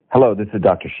Hello, this is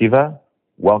Dr. Shiva.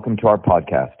 Welcome to our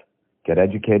podcast, Get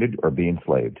Educated or Be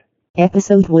Enslaved.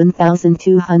 Episode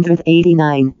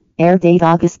 1289, air date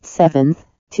August 7th,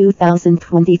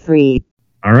 2023.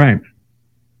 All right.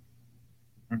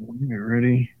 Get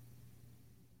ready.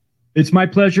 It's my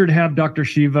pleasure to have Dr.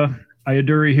 Shiva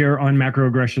Ayaduri here on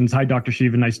macroaggressions. Hi, Dr.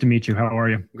 Shiva. Nice to meet you. How are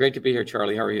you? Great to be here,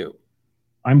 Charlie. How are you?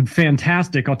 I'm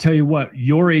fantastic. I'll tell you what,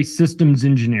 you're a systems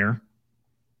engineer.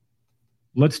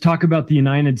 Let's talk about the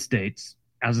United States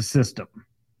as a system.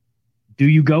 Do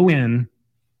you go in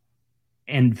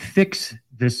and fix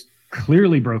this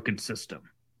clearly broken system?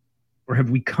 Or have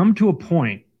we come to a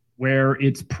point where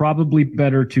it's probably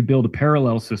better to build a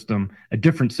parallel system, a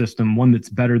different system, one that's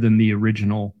better than the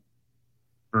original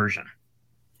version?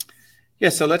 Yeah,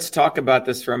 so let's talk about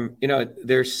this from,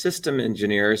 there's system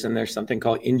engineers and there's something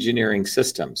called engineering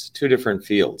systems, two different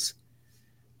fields.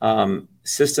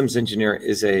 Systems engineer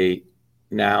is a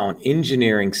noun,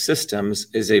 engineering systems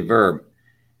is a verb.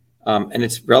 And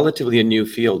it's relatively a new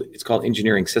field. It's called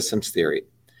engineering systems theory.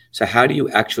 So how do you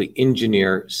actually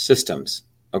engineer systems?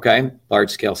 Okay,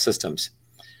 large scale systems.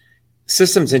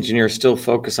 Systems engineers still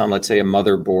focus on, let's say, a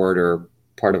motherboard or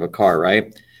part of a car,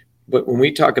 right? But when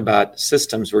we talk about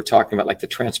systems, we're talking about like the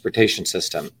transportation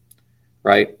system,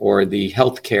 right? Or the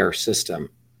healthcare system,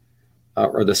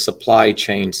 or the supply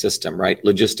chain system, right?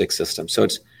 Logistics system. So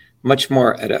it's much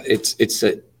more it's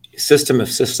a system of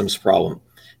systems problem.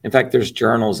 In fact, there's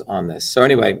journals on this. So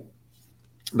anyway,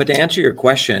 but to answer your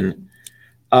question,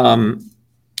 there's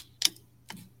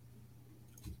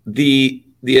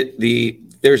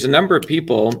a number of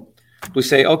people who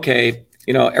say, okay,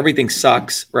 everything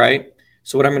sucks, right?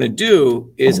 So what I'm going to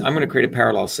do is I'm going to create a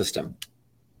parallel system.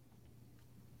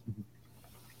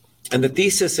 And the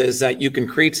thesis is that you can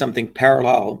create something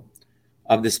parallel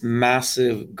of this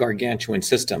massive gargantuan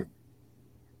system.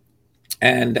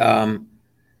 And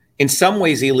in some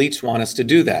ways, the elites want us to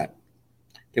do that.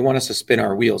 They want us to spin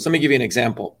our wheels. Let me give you an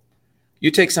example.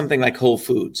 You take something like Whole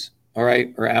Foods, all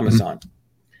right, or Amazon.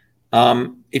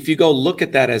 If you go look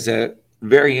at that as a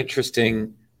very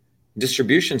interesting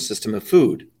distribution system of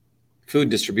food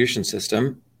distribution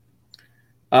system,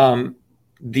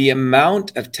 the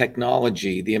amount of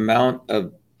technology, the amount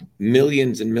of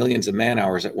millions and millions of man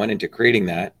hours that went into creating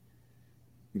that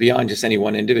beyond just any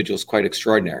one individual is quite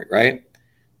extraordinary, right?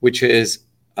 Which is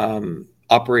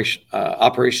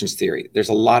operations theory. There's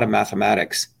a lot of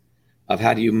mathematics of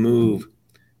how do you move,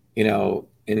 if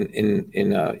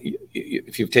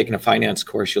you've taken a finance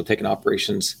course, you'll take an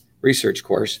operations research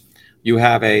course. You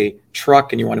have a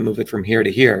truck and you want to move it from here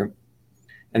to here.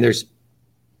 And there's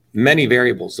many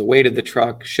variables, the weight of the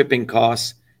truck, shipping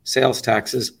costs, sales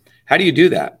taxes. How do you do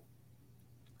that?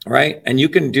 Right? And you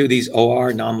can do these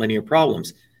OR nonlinear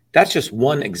problems. That's just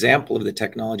one example of the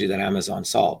technology that Amazon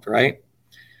solved, right?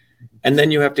 And then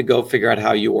you have to go figure out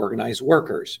how you organize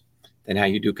workers, then how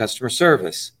you do customer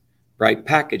service, right?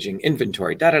 Packaging,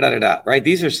 inventory, right?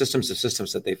 These are systems of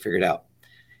systems that they figured out.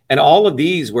 And all of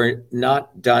these were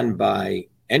not done by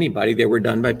anybody. They were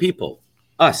done by people,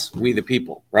 us, we the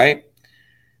people, right?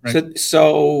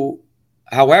 So,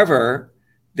 however,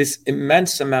 this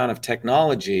immense amount of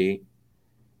technology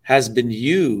has been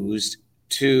used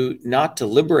to not to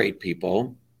liberate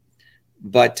people,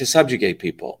 but to subjugate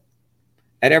people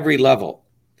at every level.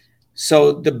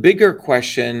 So the bigger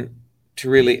question to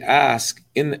really ask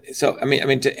I'll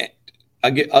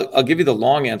give you the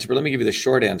long answer, but let me give you the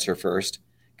short answer first,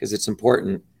 because it's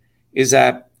important, is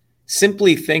that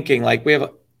simply thinking like I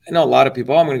know a lot of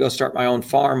people, I'm going to go start my own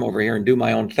farm over here and do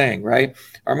my own thing, right?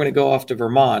 Or I'm going to go off to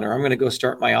Vermont, or I'm going to go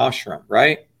start my ashram,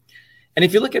 right? And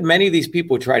if you look at many of these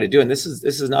people who try to do, and this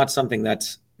is not something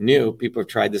that's new. People have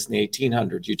tried this in the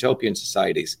 1800s, utopian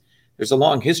societies. There's a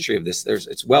long history of this.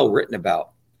 It's well written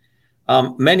about.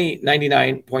 Many,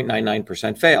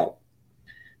 99.99% fail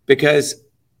because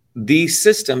these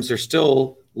systems are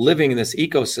still living in this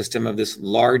ecosystem of this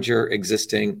larger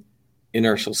existing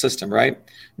inertial system, right?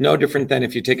 No different than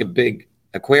if you take a big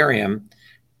aquarium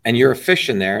and you're a fish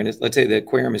in there, and let's say the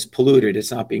aquarium is polluted,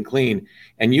 it's not being cleaned,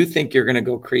 and you think you're going to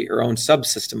go create your own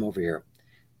subsystem over here.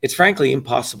 It's frankly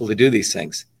impossible to do these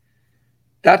things.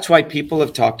 That's why people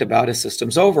have talked about a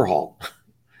systems overhaul,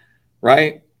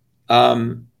 right?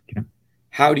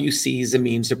 How do you seize the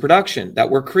means of production that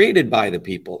were created by the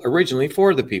people, originally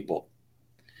for the people?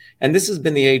 And this has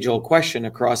been the age-old question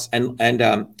across,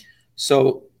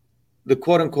 so the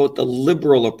quote-unquote, the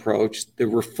liberal approach, the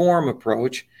reform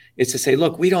approach, is to say,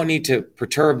 look, we don't need to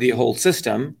perturb the whole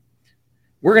system.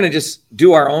 We're going to just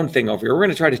do our own thing over here. We're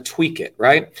going to try to tweak it,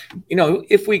 right?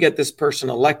 If we get this person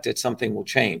elected, something will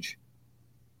change,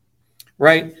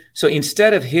 right? So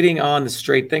instead of hitting on the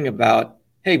straight thing about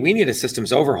hey, we need a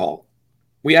systems overhaul.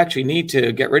 We actually need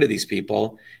to get rid of these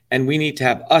people, and we need to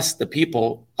have us, the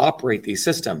people, operate these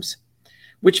systems,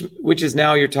 which is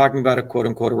now you're talking about a quote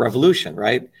unquote a revolution,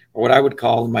 right? Or what I would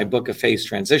call in my book a phase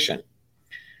transition.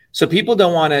 So people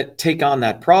don't want to take on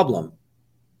that problem.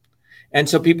 And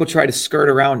so people try to skirt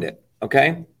around it,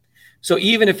 okay? So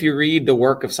even if you read the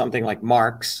work of something like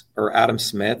Marx or Adam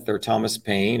Smith or Thomas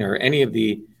Paine or any of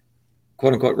the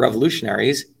quote unquote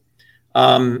revolutionaries,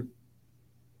 the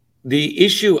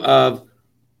issue of,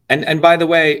 and by the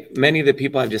way, many of the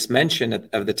people I've just mentioned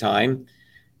of the time,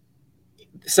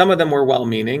 some of them were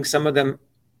well-meaning, some of them,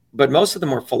 but most of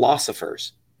them were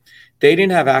philosophers. They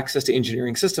didn't have access to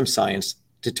engineering system science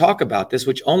to talk about this,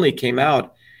 which only came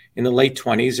out in the late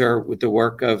 20s or with the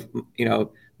work of,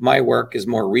 my work is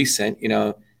more recent,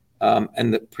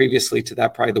 and previously to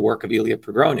that, probably the work of Ilya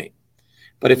Prigogine.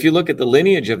 But if you look at the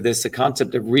lineage of this, the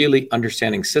concept of really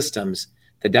understanding systems,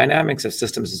 the dynamics of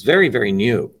systems is very, very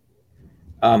new.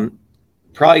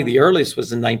 Probably the earliest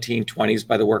was in the 1920s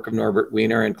by the work of Norbert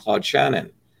Wiener and Claude Shannon.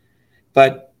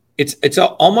 But it's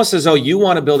almost as though you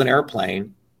want to build an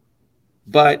airplane,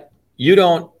 but you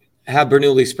don't have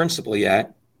Bernoulli's principle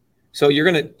yet. So you're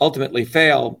going to ultimately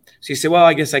fail. So you say, well,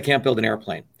 I guess I can't build an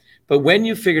airplane. But when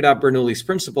you figured out Bernoulli's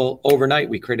principle, overnight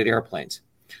we created airplanes.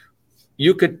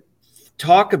 You could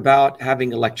talk about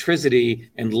having electricity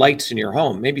and lights in your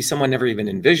home. Maybe someone never even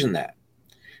envisioned that.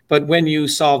 But when you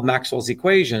solve Maxwell's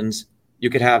equations, you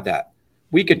could have that.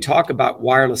 We could talk about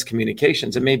wireless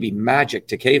communications. It may be magic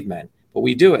to cavemen, but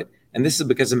we do it. And this is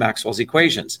because of Maxwell's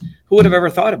equations. Who would have ever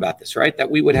thought about this, right?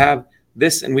 That we would have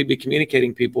this and we'd be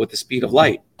communicating people with the speed of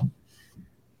light.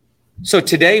 So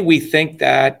today we think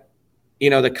that,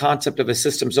 the concept of a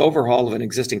systems overhaul of an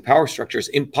existing power structure is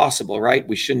impossible, right?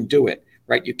 We shouldn't do it,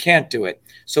 right? You can't do it.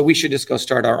 So we should just go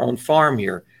start our own farm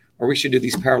here, or we should do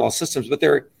these parallel systems, but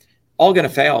they're all going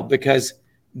to fail because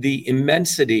the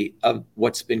immensity of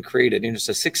what's been created, it's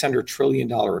a $600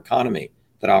 trillion economy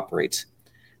that operates.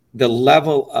 The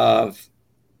level of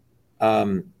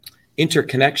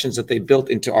interconnections that they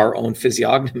built into our own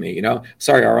physiognomy,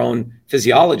 our own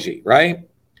physiology, right?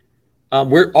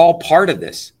 We're all part of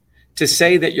this. To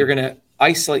say that you're going to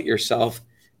isolate yourself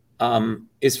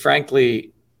is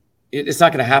frankly, it's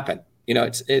not going to happen. I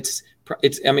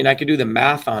could do the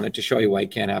math on it to show you why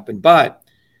it can't happen, but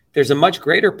there's a much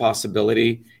greater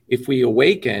possibility if we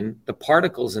awaken the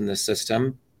particles in this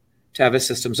system to have a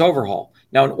systems overhaul.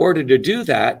 Now, in order to do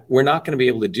that, we're not going to be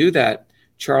able to do that,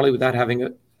 Charlie, without having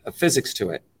a physics to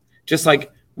it. Just like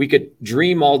we could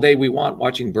dream all day we want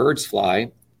watching birds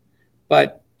fly,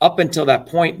 but up until that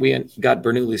point, we got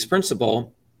Bernoulli's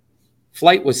principle,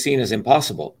 flight was seen as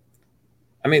impossible.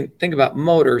 Think about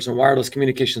motors and wireless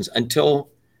communications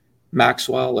until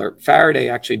Maxwell or Faraday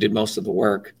actually did most of the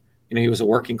work. He was a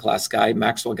working class guy.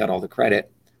 Maxwell got all the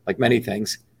credit, like many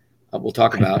things we'll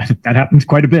talk about. That happens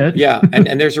quite a bit. Yeah,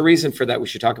 and there's a reason for that. We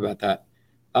should talk about that.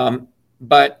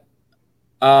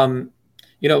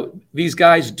 These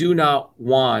guys do not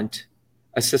want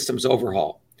a systems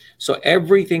overhaul. So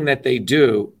everything that they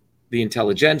do, the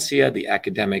intelligentsia, the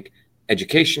academic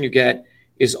education you get,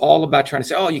 is all about trying to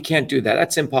say, oh, you can't do that.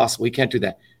 That's impossible. You can't do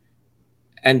that.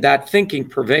 And that thinking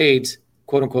pervades,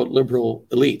 quote unquote, liberal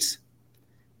elites.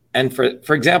 And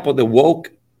for example, the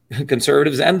woke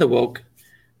conservatives and the woke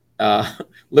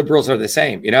liberals are the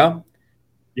same, Yeah.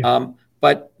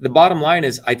 But the bottom line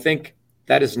is, I think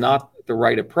that is not the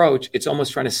right approach. It's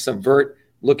almost trying to subvert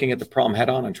looking at the problem head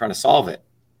on and trying to solve it.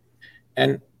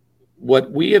 And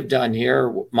what we have done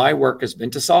here, my work has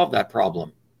been to solve that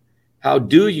problem. How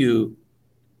do you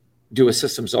do a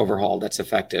systems overhaul that's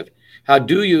effective? How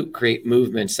do you create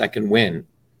movements that can win?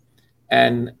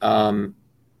 And,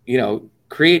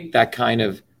 create that kind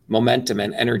of momentum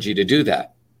and energy to do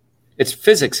that. It's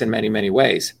physics in many, many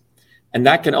ways. And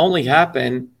that can only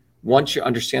happen once you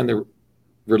understand the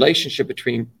relationship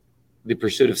between the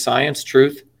pursuit of science,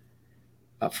 truth,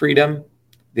 freedom,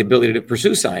 the ability to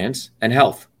pursue science, and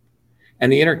health. And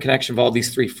the interconnection of all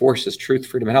these three forces, truth,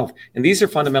 freedom, and health. And these are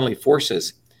fundamentally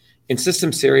forces. In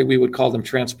systems theory, we would call them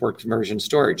transport, conversion,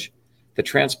 storage. The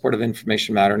transport of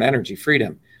information, matter, and energy,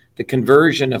 freedom. The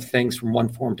conversion of things from one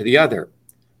form to the other.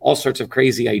 All sorts of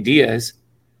crazy ideas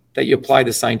that you apply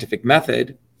the scientific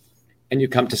method and you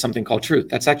come to something called truth.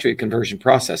 That's actually a conversion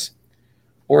process.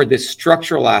 Or the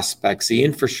structural aspects, the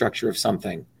infrastructure of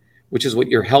something, which is what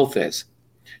your health is.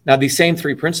 Now, these same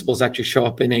three principles actually show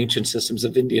up in ancient systems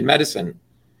of Indian medicine,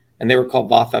 and they were called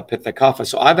Vata, Pitta, Kapha.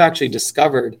 So I've actually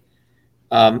discovered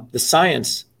the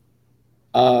science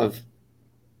of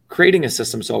creating a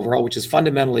systems overhaul, which is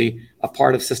fundamentally a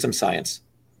part of system science.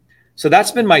 So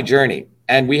that's been my journey,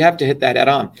 and we have to hit that head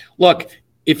on. Look,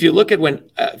 if you look at when,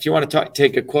 if you want to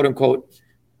take a quote unquote,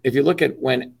 if you look at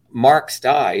when Marx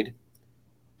died,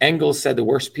 Engels said the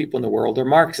worst people in the world are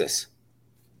Marxists.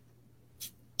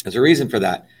 There's a reason for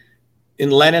that. In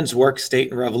Lenin's work,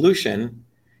 State and Revolution,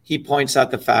 he points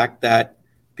out the fact that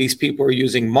these people who are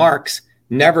using Marx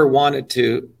never wanted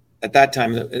to, at that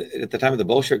time, at the time of the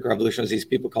Bolshevik Revolution, was these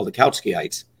people called the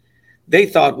Kautskyites. They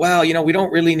thought, well, we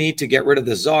don't really need to get rid of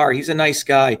the Tsar. He's a nice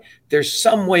guy. There's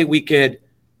some way we could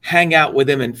hang out with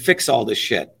him and fix all this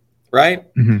shit,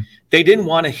 right? Mm-hmm. They didn't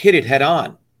want to hit it head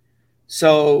on.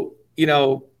 So,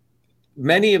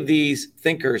 many of these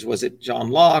thinkers, was it John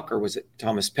Locke or was it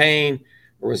Thomas Paine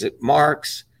or was it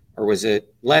Marx or was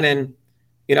it Lenin?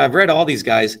 I've read all these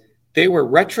guys. They were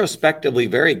retrospectively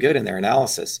very good in their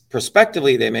analysis.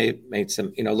 Prospectively, they made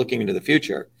some, looking into the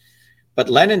future. But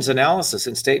Lenin's analysis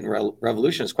in State and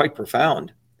Revolution is quite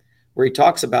profound, where he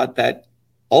talks about that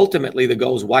ultimately the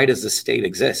goal is, why does the state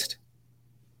exist?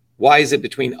 Why is it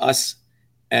between us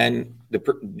and the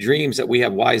dreams that we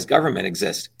have? Why does government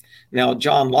exist? Now,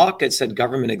 John Locke had said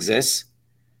government exists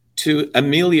to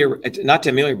ameliorate, not to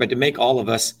ameliorate, but to make all of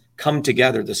us come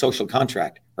together, the social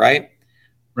contract, right?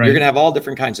 You're going to have all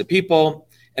different kinds of people,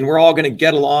 and we're all going to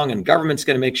get along, and government's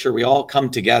going to make sure we all come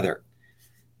together.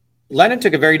 Lenin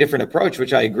took a very different approach,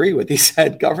 which I agree with. He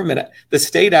said the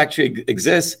state actually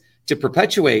exists to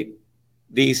perpetuate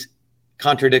these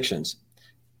contradictions.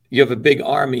 You have a big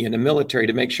army and a military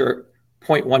to make sure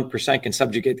 0.1% can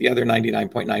subjugate the other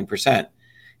 99.9%.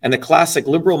 And the classic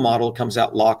liberal model comes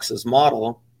out, Locke's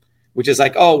model, which is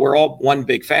like, oh, we're all one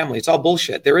big family. It's all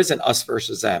bullshit. There isn't us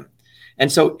versus them.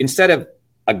 And so instead of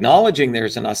acknowledging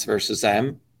there's an us versus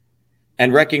them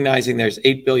and recognizing there's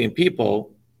 8 billion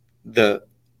people, the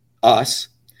us,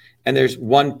 and there's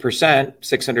 1%,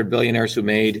 600 billionaires who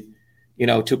made,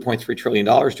 $2.3 trillion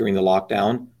during the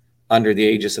lockdown under the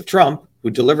aegis of Trump, who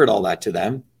delivered all that to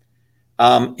them.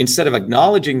 Instead of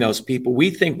acknowledging those people, we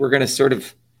think we're going to sort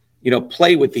of,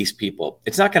 play with these people.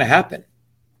 It's not going to happen.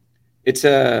 It's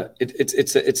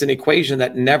an equation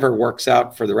that never works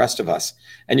out for the rest of us.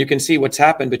 And you can see what's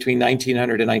happened between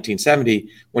 1900 and 1970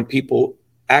 when people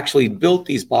actually built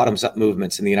these bottoms-up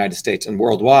movements in the United States and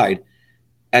worldwide.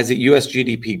 As the U.S.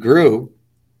 GDP grew,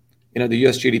 the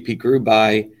U.S. GDP grew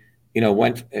by,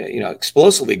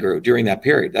 explosively grew during that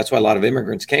period. That's why a lot of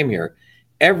immigrants came here.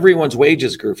 Everyone's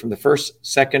wages grew from the first,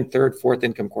 second, third, fourth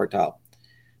income quartile.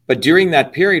 But during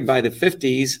that period, by the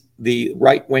 50s, the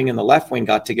right wing and the left wing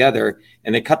got together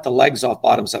and they cut the legs off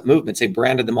bottoms-up movements. They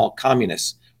branded them all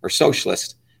communists or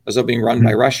socialist, as though being run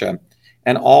by Russia.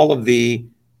 And all of the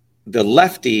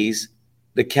lefties,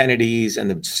 the Kennedys and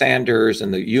the Sanders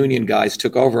and the union guys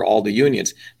took over all the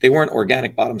unions. They weren't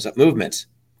organic bottoms-up movements.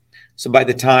 So by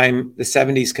the time the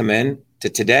 70s come in to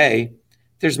today,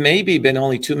 there's maybe been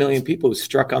only 2 million people who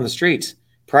struck on the streets.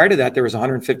 Prior to that, there was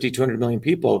 150, 200 million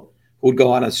people who would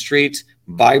go on the streets,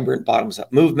 vibrant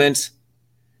bottoms-up movements.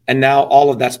 And now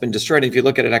all of that's been destroyed. If you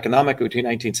look at it economically between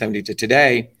 1970 to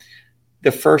today,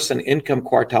 the first and income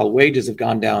quartile wages have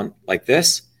gone down like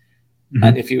this. Mm-hmm.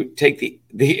 And if you take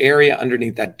the area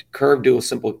underneath that curve, do a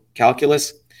simple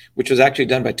calculus, which was actually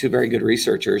done by two very good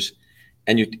researchers,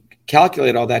 and you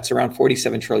calculate all that's around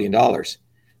 $47 trillion.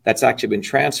 That's actually been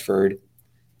transferred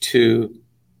to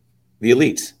the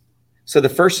elites. So the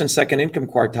first and second income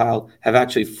quartile have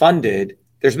actually funded,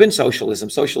 there's been socialism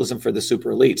for the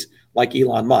super elites, like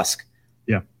Elon Musk.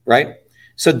 Yeah. Right?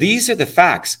 So these are the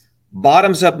facts.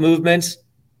 Bottoms-up movements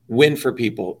win for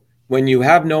people. When you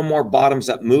have no more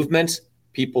bottoms-up movements,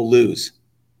 people lose.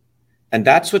 And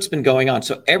that's what's been going on.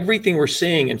 So everything we're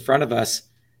seeing in front of us,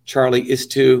 Charlie, is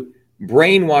to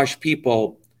brainwash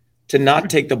people to not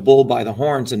take the bull by the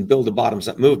horns and build a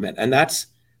bottoms-up movement. And that's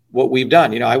what we've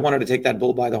done. I wanted to take that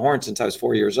bull by the horn since I was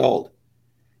 4 years old.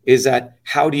 Is that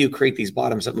how do you create these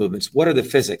bottoms-up movements? What are the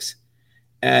physics?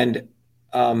 And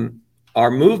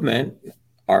our movement,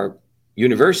 our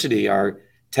university, our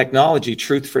technology,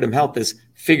 Truth, Freedom, Health, has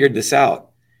figured this out.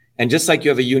 And just like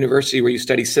you have a university where you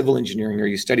study civil engineering, or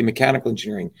you study mechanical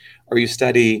engineering, or you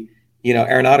study,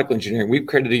 aeronautical engineering, we've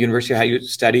created a university how you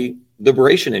study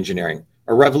liberation engineering,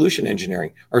 or revolution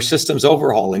engineering, or systems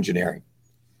overhaul engineering.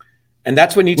 And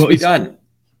that's what needs to be done.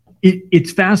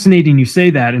 It's fascinating you say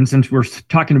that. And since we're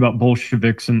talking about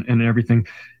Bolsheviks and everything,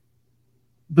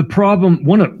 the problem,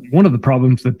 one of the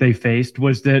problems that they faced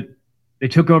was that they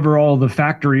took over all the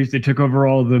factories, they took over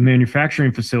all the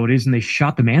manufacturing facilities, and they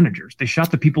shot the managers. They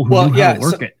shot the people who knew how to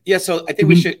work it. Yeah, so I think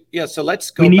we should. Yeah, so let's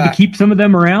go. We need to keep some of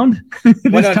them around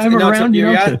this time around.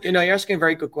 You're asking a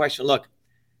very good question. Look,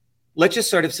 let's just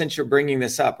sort of, since you're bringing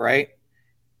this up, right?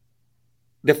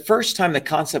 The first time the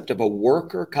concept of a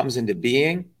worker comes into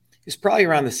being is probably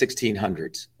around the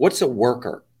 1600s. What's a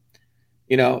worker?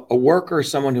 A worker is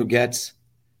someone who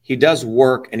he does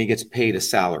work and he gets paid a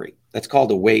salary. That's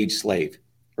called a wage slave,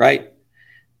 right?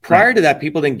 Prior to that,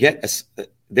 people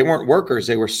they weren't workers,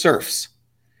 they were serfs.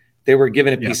 They were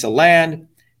given a piece of land,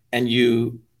 and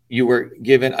you were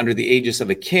given under the aegis of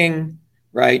a king,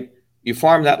 right? You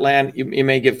farm that land, you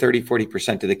may give 30,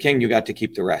 40% to the king, you got to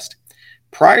keep the rest.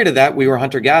 Prior to that, we were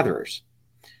hunter-gatherers.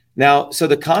 Now, so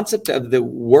the concept of the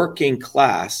working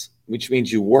class, which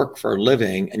means you work for a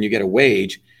living and you get a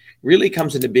wage, really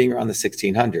comes into being around the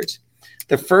 1600s.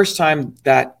 The first time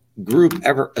that group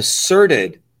ever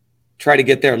try to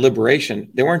get their liberation,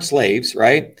 they weren't slaves,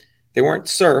 right? They weren't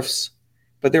serfs,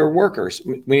 but they were workers,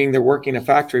 meaning they're working in a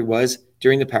factory, was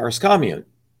during the Paris Commune.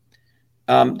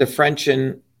 The French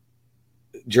and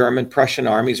German, Prussian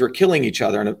armies were killing each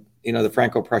other in the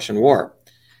Franco-Prussian War.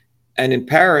 And in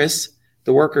Paris,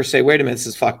 the workers say, wait a minute, this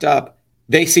is fucked up.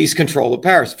 They seize control of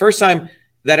Paris. First time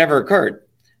that ever occurred.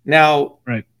 Now,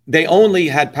 They only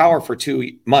had power for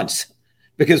 2 months,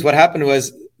 because what happened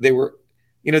was they were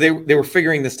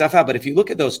figuring this stuff out. But if you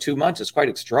look at those 2 months, it's quite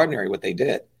extraordinary what they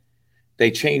did. They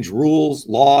changed rules,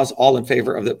 laws, all in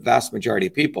favor of the vast majority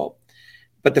of people.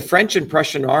 But the French and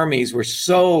Prussian armies were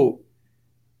so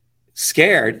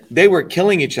scared, they were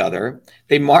killing each other.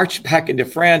 They marched back into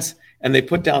France and they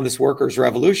put down this workers'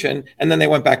 revolution, and then they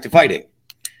went back to fighting.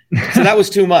 So that was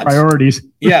 2 months. Priorities.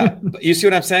 Yeah. You see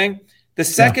what I'm saying? The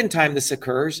second time this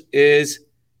occurs is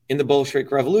in the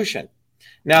Bolshevik Revolution.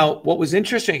 Now, what was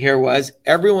interesting here was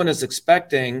everyone is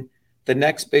expecting the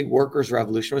next big workers'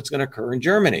 revolution was going to occur in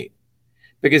Germany,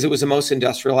 because it was the most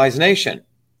industrialized nation.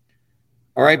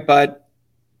 All right. But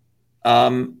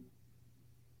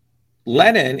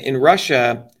Lenin in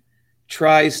Russia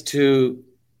tries to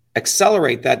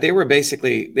accelerate that. They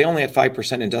only had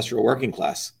 5% industrial working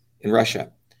class in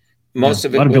Russia. Most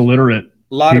of it, a lot of illiterate.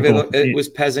 A lot of it was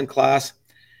peasant class.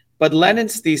 But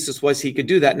Lenin's thesis was he could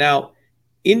do that. Now,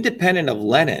 independent of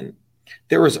Lenin,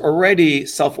 there was already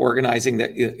self-organizing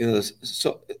that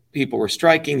so people were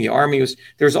striking, the army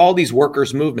there's all these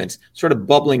workers' movements sort of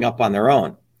bubbling up on their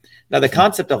own. Now, the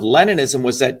concept of Leninism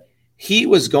was that he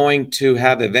was going to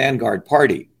have a vanguard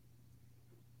party,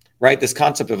 right? This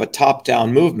concept of a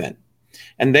top-down movement.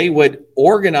 And they would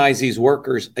organize these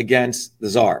workers against the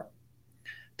Tsar.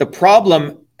 The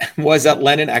problem was that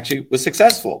Lenin actually was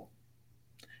successful.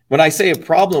 When I say a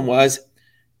problem was,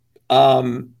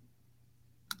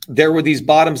 there were these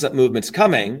bottoms-up movements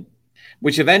coming,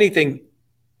 which, if anything,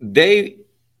 they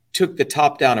took the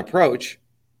top-down approach,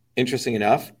 interesting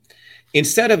enough.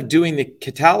 Instead of doing the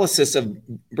catalysis of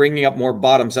bringing up more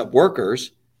bottoms-up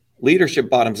workers, leadership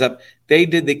bottoms-up, they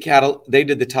did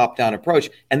the top-down approach,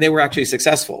 and they were actually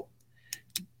successful.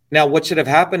 Now, what should have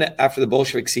happened after the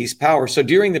Bolsheviks seized power? So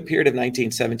during the period of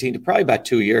 1917 to probably about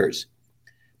 2 years,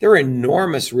 there were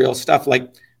enormous real stuff.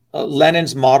 Like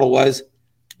Lenin's model was,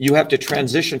 you have to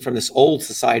transition from this old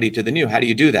society to the new. How do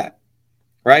you do that?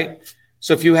 Right?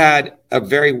 So if you had a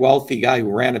very wealthy guy who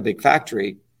ran a big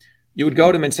factory, you would go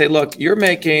to him and say, look, you're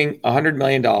making $100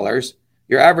 million.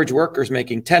 Your average worker is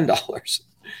making $10,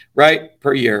 right,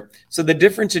 per year. So the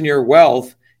difference in your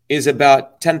wealth is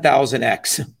about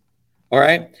 10,000x. All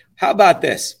right. How about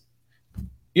this?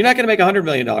 You're not going to make $100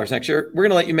 million next year. We're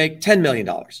going to let you make $10 million.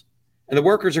 And the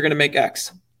workers are going to make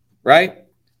X, right?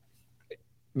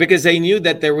 Because they knew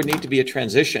that there would need to be a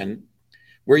transition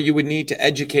where you would need to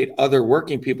educate other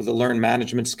working people to learn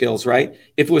management skills, right?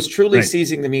 If it was truly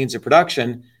seizing the means of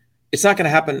production, it's not going to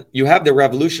happen. You have the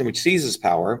revolution, which seizes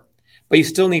power, but you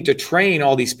still need to train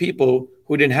all these people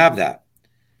who didn't have that.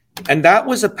 And that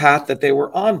was a path that they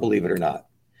were on, believe it or not.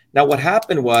 Now, what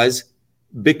happened was,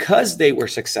 because they were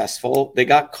successful, they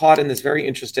got caught in this very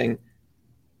interesting,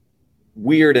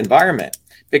 weird environment.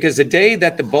 Because the day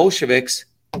that the Bolsheviks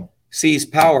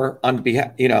seized power on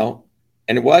behalf,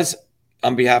 and it was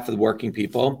on behalf of the working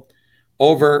people,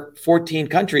 over 14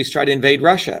 countries tried to invade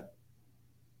Russia.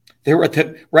 They were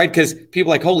right, because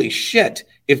people like, holy shit,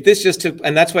 if this just took,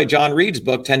 and that's why John Reed's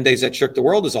book, 10 Days That Shook the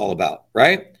World, is all about,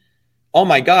 right? Oh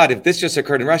my God, if this just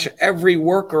occurred in Russia, every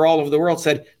worker all over the world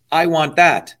said, I want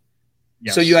that.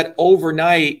 Yes. So you had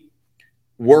overnight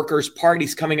workers'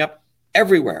 parties coming up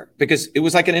everywhere, because it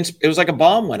was like a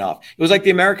bomb went off. It was like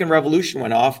the American Revolution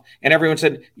went off, and everyone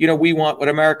said, we want what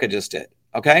America just did.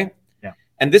 Okay. Yeah.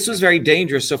 And this was very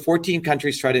dangerous. So 14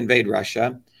 countries tried to invade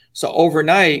Russia. So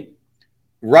overnight,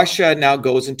 Russia now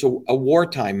goes into a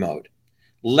wartime mode.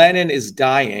 Lenin is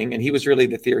dying, and he was really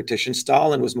the theoretician.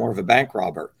 Stalin was more of a bank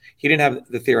robber. He didn't have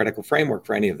the theoretical framework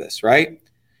for any of this, right?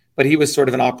 But he was sort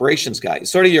of an operations guy,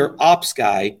 sort of your ops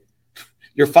guy.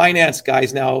 Your finance guy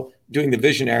is now doing the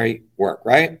visionary work,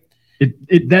 right?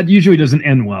 That usually doesn't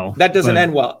end well. That doesn't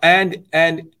end well.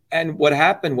 And what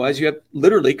happened was you have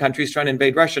literally countries trying to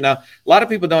invade Russia. Now, a lot of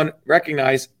people don't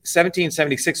recognize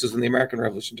 1776 was when the American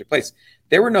Revolution took place.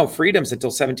 There were no freedoms until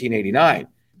 1789.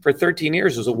 For 13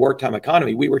 years, it was a wartime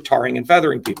economy. We were tarring and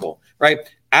feathering people, right?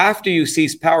 After you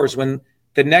seize powers, when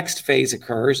the next phase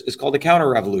occurs, is called a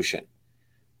counter-revolution.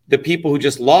 The people who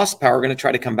just lost power are going to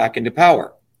try to come back into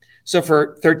power. So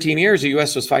for 13 years, the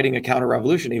U.S. was fighting a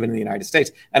counter-revolution, even in the United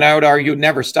States. And I would argue it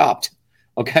never stopped,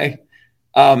 okay?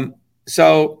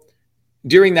 So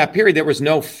during that period, there was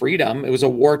no freedom. It was a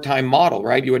wartime model,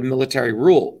 right? You had military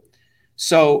rule.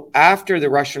 So after the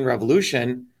Russian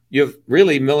Revolution, you have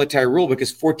really military rule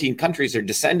because 14 countries are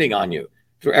descending on you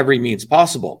through every means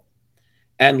possible.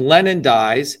 And Lenin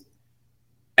dies.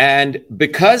 And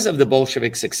because of the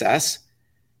Bolshevik success,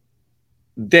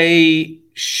 they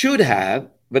should have,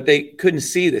 but they couldn't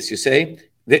see this, you say.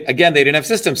 They didn't have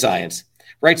system science,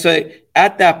 right? So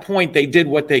at that point, they did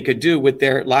what they could do with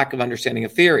their lack of understanding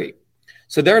of theory.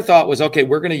 So their thought was, okay,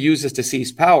 we're going to use this to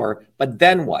seize power, but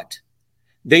then what?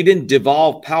 They didn't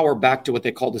devolve power back to what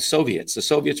they called the Soviets. The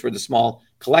Soviets were the small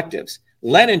collectives.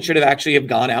 Lenin should have actually have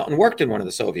gone out and worked in one of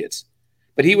the Soviets,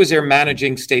 but he was there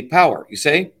managing state power, you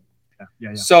say?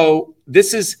 Yeah. So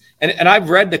this is, and I've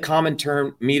read the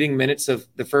Comintern meeting minutes of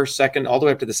the first, second, all the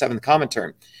way up to the seventh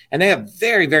Comintern, and they have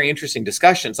very, very interesting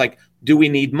discussions like, do we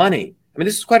need money? I mean,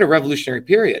 this is quite a revolutionary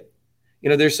period. You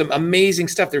know, there's some amazing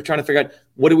stuff. They're trying to figure out,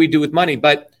 what do we do with money?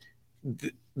 But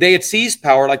they had seized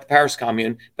power like the Paris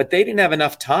Commune, but they didn't have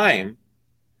enough time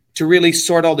to really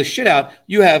sort all this shit out.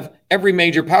 You have every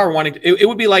major power wanting to, it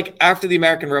would be like after the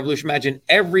American Revolution, imagine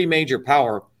every major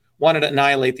power wanted to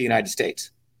annihilate the United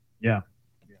States. Yeah.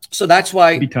 So that's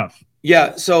why it'd be tough.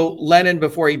 Yeah. So Lenin,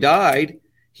 before he died,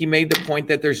 he made the point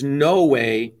that there's no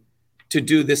way to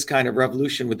do this kind of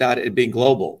revolution without it being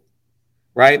global,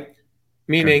 right?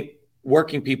 Meaning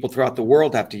working people throughout the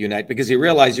world have to unite, because he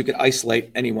realized you could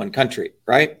isolate any one country,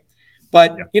 right?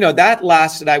 But, you know, that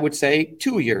lasted, I would say,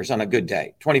 2 years on a good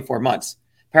day, 24 months.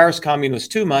 Paris Commune was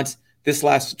 2 months. This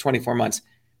lasted 24 months.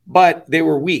 But they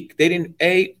were weak. They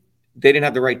didn't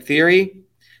have the right theory.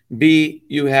 B,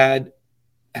 the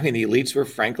elites were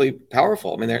frankly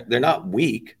powerful. I mean, they're not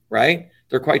weak, right?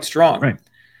 They're quite strong. Right.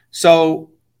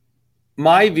 So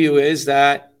my view is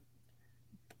that,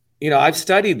 you know, I've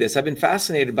studied this. I've been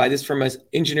fascinated by this from an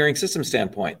engineering system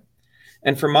standpoint.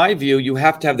 And from my view, you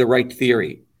have to have the right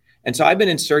theory. And so I've been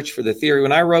in search for the theory.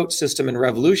 When I wrote System and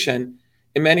Revolution,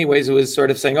 in many ways, it was sort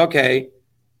of saying, okay,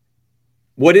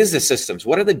 what is the systems?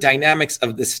 What are the dynamics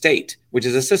of the state, which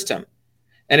is a system?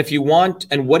 And if you want,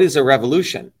 and what is a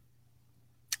revolution?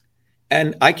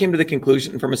 And I came to the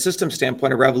conclusion from a system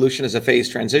standpoint, a revolution is a phase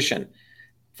transition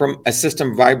from a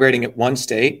system vibrating at one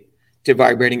state to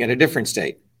vibrating at a different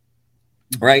state,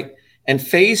 right? And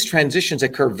phase transitions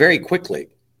occur very quickly.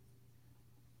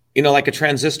 You know, like a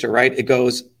transistor, right? It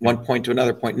goes one point to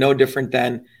another point, no different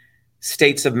than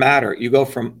states of matter. You go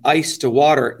from ice to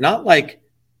water, not like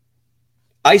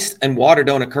ice and water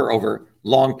don't occur over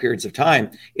long periods of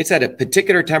time. It's at a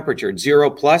particular temperature,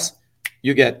 0+,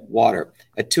 you get water.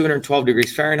 At 212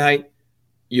 degrees Fahrenheit,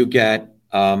 you get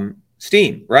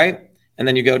steam, right? And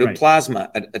then you go to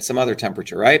plasma at some other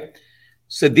temperature, right?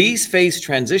 So these phase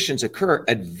transitions occur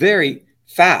at very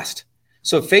fast.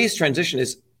 So phase transition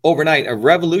is overnight. A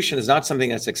revolution is not something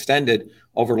that's extended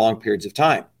over long periods of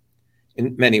time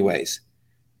in many ways.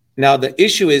 Now, the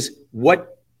issue is,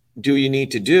 what do you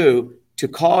need to do to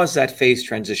cause that phase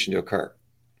transition to occur,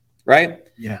 right?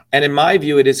 Yeah. And in my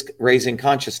view, it is raising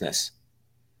consciousness.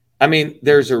 I mean,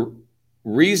 there's a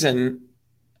reason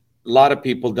a lot of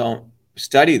people don't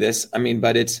study this. I mean,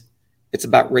 but it's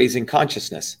about raising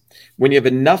consciousness. When you have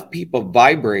enough people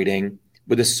vibrating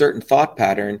with a certain thought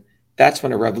pattern, that's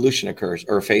when a revolution occurs,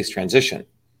 or a phase transition.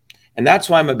 And that's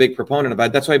why I'm a big proponent of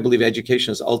it. That's why I believe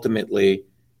education is ultimately,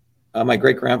 my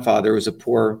great-grandfather was a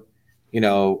poor,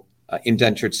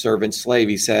 indentured servant slave.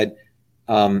 He said,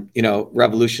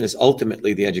 revolution is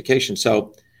ultimately the education.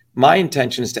 So my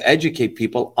intention is to educate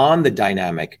people on the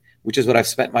dynamic, which is what I've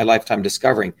spent my lifetime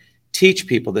discovering. Teach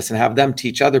people this and have them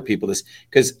teach other people this.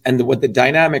 What the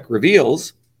dynamic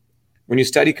reveals when you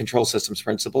study control systems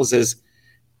principles is,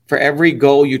 for every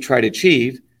goal you try to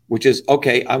achieve, which is,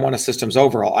 okay, I want a systems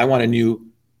overall. I want a new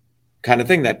kind of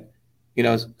thing that,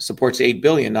 supports 8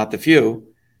 billion, not the few.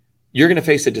 You're going to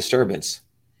face a disturbance.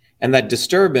 And that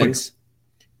disturbance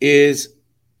is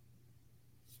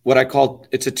what I call,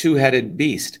 it's a two-headed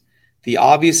beast. The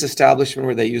obvious establishment,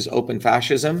 where they use open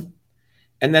fascism,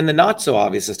 and then the not so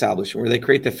obvious establishment, where they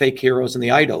create the fake heroes and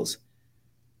the idols.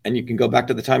 And you can go back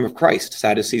to the time of Christ,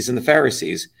 Sadducees and the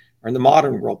Pharisees. or in the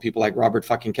modern world, people like Robert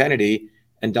fucking Kennedy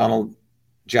and Donald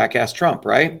Jackass Trump,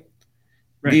 right?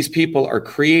 These people are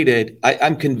created.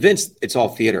 I'm convinced it's all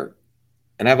theater.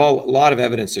 And I have a lot of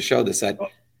evidence to show this. That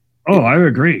I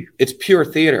agree. It's pure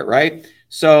theater, right?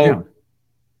 So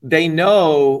they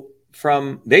know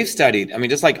they've studied. I mean,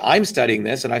 just like I'm studying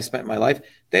this and I've spent my life,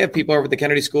 they have people over at the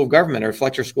Kennedy School of Government or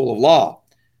Fletcher School of Law.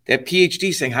 They have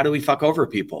PhDs saying, how do we fuck over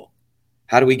people?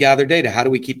 How do we gather data? How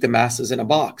do we keep the masses in a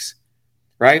box,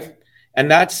 right? And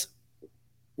that's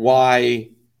why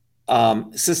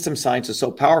system science is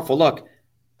so powerful. Look,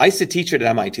 I used to teach it at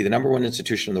MIT, the #1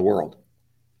 institution in the world.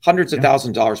 Hundreds of thousands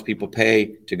of dollars people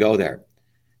pay to go there.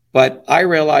 But I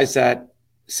realized that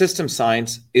system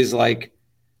science is like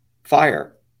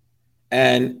fire.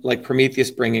 And like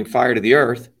Prometheus bringing fire to the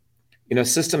earth,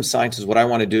 system science is what I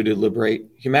want to do to liberate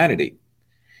humanity.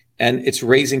 And it's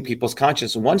raising people's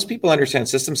consciousness. Once people understand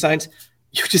system science,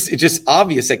 it's just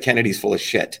obvious that Kennedy's full of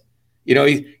shit.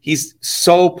 He's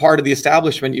so part of the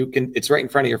establishment, it's right in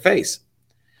front of your face.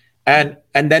 And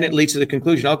then it leads to the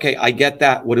conclusion, okay, I get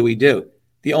that. What do we do?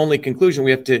 The only conclusion,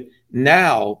 we have to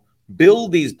now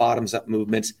build these bottoms-up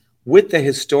movements with the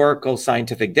historical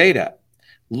scientific data,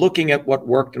 looking at what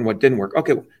worked and what didn't work.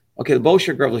 Okay, the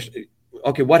Bolshevik Revolution.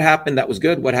 Okay, what happened that was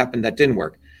good? What happened that didn't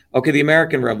work? Okay, the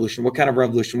American Revolution. What kind of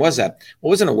revolution was that? Well,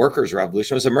 it wasn't a workers'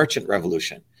 revolution. It was a merchant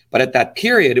revolution. But at that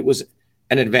period, it was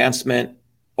an advancement.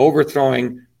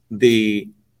 Overthrowing the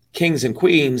kings and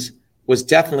queens was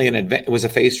definitely it was a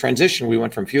phase transition. We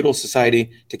went from feudal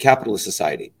society to capitalist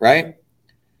society, right?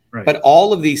 But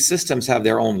all of these systems have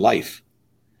their own life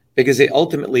because they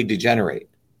ultimately degenerate,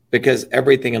 because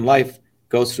everything in life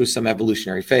goes through some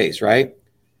evolutionary phase, right?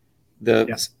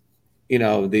 The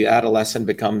adolescent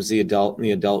becomes the adult, and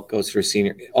the adult goes through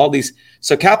senior, all these.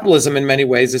 So capitalism, in many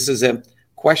ways, this is a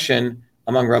question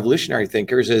among revolutionary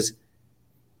thinkers,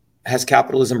 has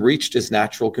capitalism reached its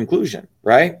natural conclusion,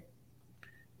 right?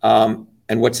 And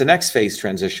what's the next phase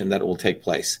transition that will take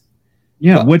place?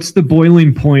 Yeah, what's the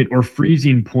boiling point or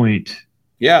freezing point?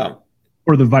 Yeah.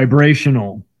 Or the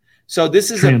vibrational. So this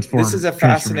is a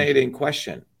fascinating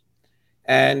question.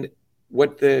 And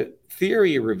what the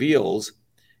theory reveals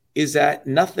is that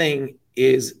nothing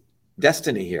is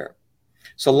destiny here.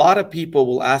 So a lot of people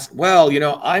will ask, well,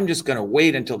 I'm just going to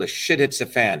wait until the shit hits the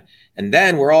fan, and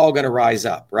then we're all going to rise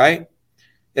up, right?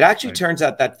 It actually turns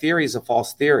out that theory is a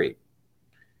false theory.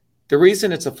 The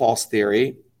reason it's a false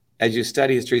theory, as you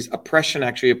study history, is oppression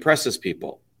actually oppresses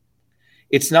people.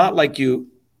 It's not like you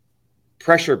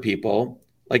pressure people,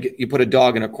 like you put a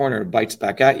dog in a corner and it bites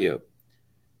back at you.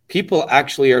 People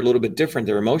actually are a little bit different.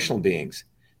 They're emotional beings.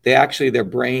 Their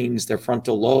brains, their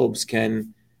frontal lobes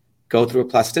can go through a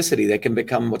plasticity. They can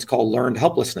become what's called learned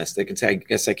helplessness. They can say, I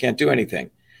guess I can't do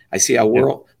anything. I see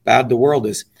how bad the world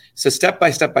is. So step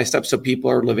by step, so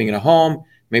people are living in a home.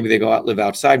 Maybe they go out, live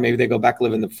outside. Maybe they go back,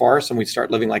 live in the forest, and we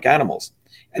start living like animals.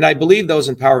 And I believe those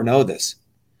in power know this.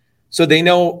 So they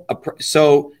know.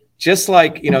 So just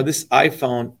like, this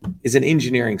iPhone is an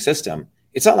engineering system.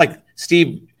 It's not like,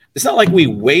 Steve, it's not like we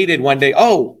waited one day.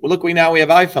 Oh, look, now we have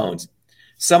iPhones.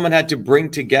 Someone had to bring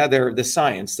together the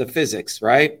science, the physics,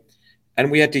 right?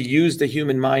 And we had to use the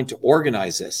human mind to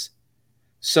organize this.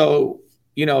 So,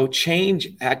 change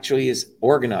actually is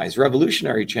organized.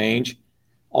 Revolutionary change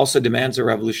also demands a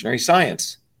revolutionary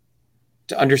science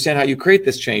to understand how you create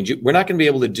this change. We're not going to be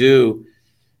able to do,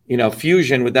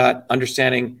 fusion without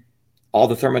understanding all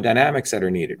the thermodynamics that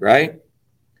are needed, right?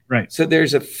 Right. So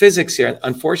there's a physics here.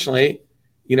 Unfortunately,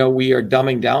 we are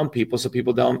dumbing down people, so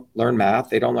people don't learn math.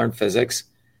 They don't learn physics.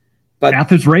 But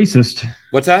math is racist.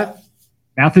 What's that?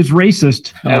 Math is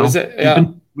racist. Oh, is it? Yeah.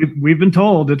 We've been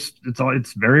told it's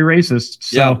very racist.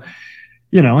 So,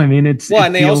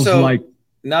 and they also like,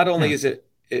 not only is it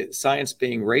science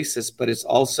being racist, but it's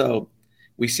also,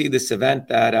 we see this event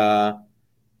that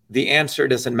the answer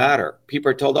doesn't matter.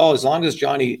 People are told, as long as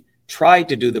Johnny tried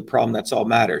to do the problem, that's all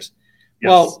matters. Yes.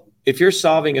 Well, if you're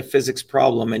solving a physics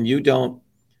problem and you don't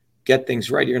get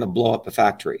things right, you're going to blow up a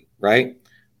factory, right?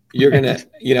 You're going to,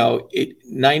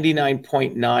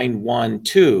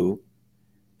 99.912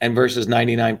 and versus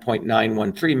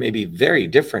 99.913 may be very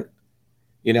different.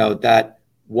 That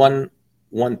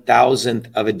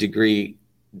 1/1000th of a degree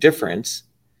difference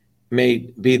may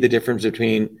be the difference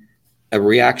between a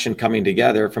reaction coming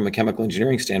together from a chemical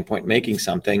engineering standpoint, making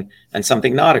something, and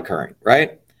something not occurring,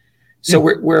 right? So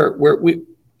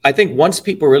I think once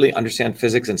people really understand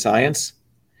physics and science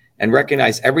and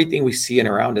recognize everything we see and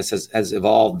around us has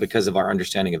evolved because of our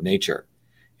understanding of nature.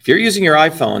 If you're using your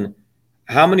iPhone,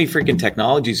 how many freaking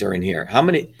technologies are in here? How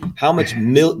much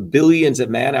billions of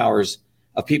man hours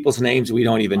of people's names we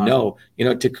don't even know,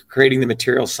 to creating the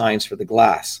material science for the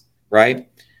glass, right?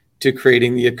 To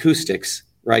creating the acoustics,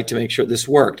 right? To make sure this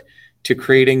worked, to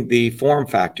creating the form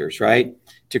factors, right?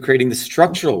 To creating the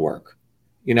structural work.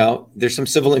 You know, there's some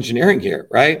civil engineering here,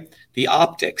 right? The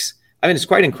optics. I mean, it's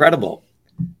quite incredible.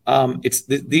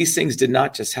 These things did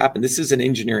not just happen. This is an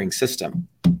engineering system.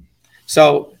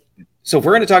 So if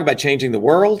we're going to talk about changing the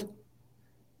world,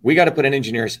 we got to put an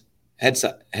engineer's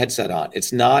headset on.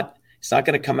 It's not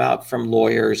going to come out from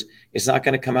lawyers. It's not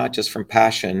going to come out just from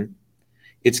passion.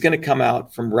 It's going to come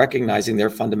out from recognizing their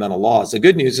fundamental laws. The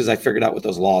good news is I figured out what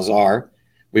those laws are.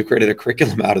 We've created a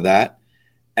curriculum out of that.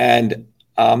 And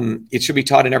it should be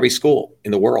taught in every school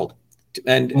in the world.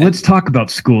 And let's talk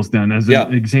about schools then as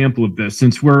an example of this,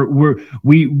 since we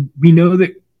know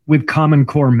that with Common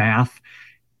Core math,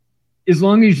 as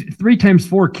long as 3 times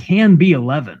 4 can be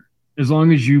 11, as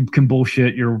long as you can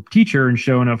bullshit your teacher and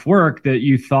show enough work that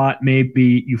you thought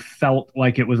maybe you felt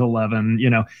like it was 11, you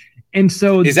know. And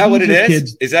so is that what it is?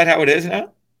 Kids, is that how it is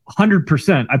now?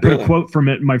 100%. I put a quote from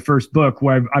it in my first book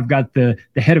where I've got the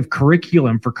head of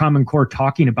curriculum for Common Core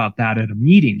talking about that at a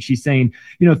meeting. She's saying,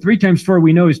 you know, 3 times 4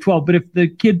 we know is 12, but if the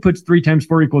kid puts 3 times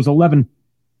 4 equals 11,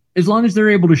 as long as they're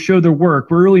able to show their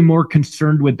work, we're really more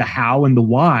concerned with the how and the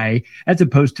why as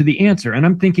opposed to the answer. And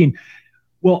I'm thinking,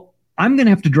 well, I'm going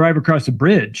to have to drive across a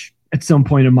bridge at some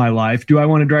point in my life. Do I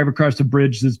want to drive across a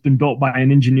bridge that's been built by an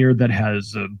engineer that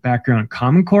has a background in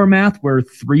Common Core math where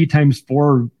 3 times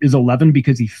 4 is 11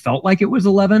 because he felt like it was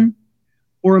 11?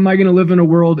 Or am I going to live in a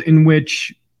world in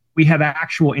which we have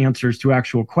actual answers to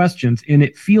actual questions? And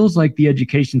it feels like the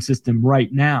education system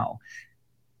right now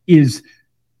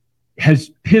has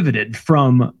pivoted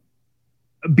from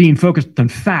being focused on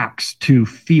facts to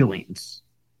feelings.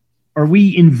 Are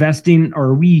we investing, or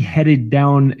are we headed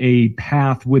down a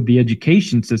path with the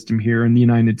education system here in the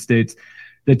United States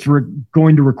that's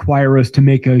going to require us to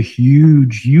make a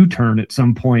huge U-turn at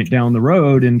some point down the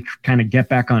road and kind of get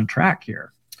back on track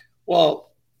here?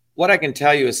 Well, what I can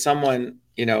tell you is someone,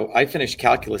 you know, I finished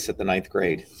calculus at the 9th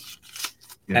grade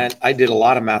and I did a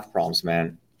lot of math problems,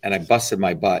 man, and I busted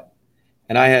my butt.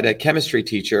 And I had a chemistry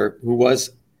teacher who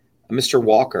was Mr.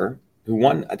 Walker, who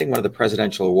won, I think, one of the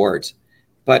presidential awards.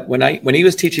 But when he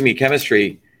was teaching me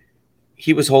chemistry,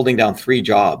 he was holding down 3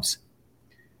 jobs.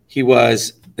 He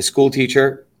was a school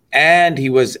teacher, and he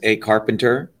was a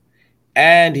carpenter,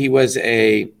 and he was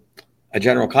a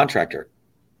general contractor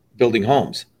building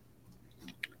homes.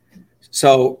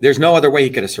 So there's no other way he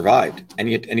could have survived. And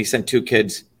he sent 2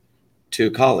 kids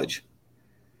to college.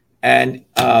 And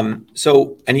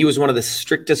and he was one of the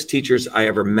strictest teachers I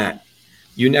ever met.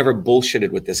 You never bullshitted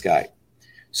with this guy.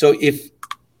 So if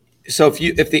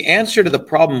the answer to the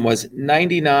problem was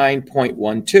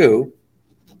 99.12,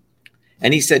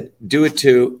 and he said, do it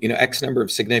to, you know, X number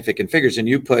of significant figures, and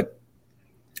you put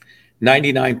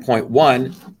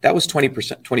 99.1, that was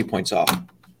 20%, 20 points off.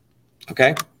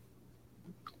 Okay.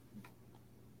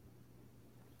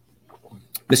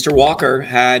 Mr. Walker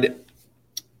had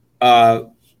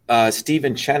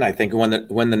Stephen Chen, I think, who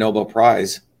won the Nobel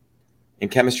Prize in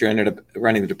chemistry, ended up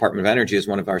running the Department of Energy as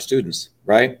one of our students,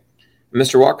 right?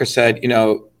 Mr. Walker said, you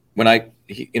know,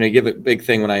 he gave a big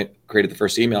thing when I created the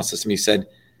first email system. He said,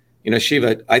 you know,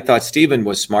 Shiva, I thought Stephen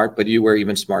was smart, but you were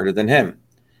even smarter than him,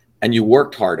 and you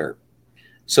worked harder.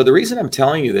 So the reason I'm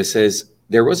telling you this is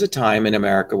there was a time in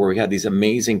America where we had these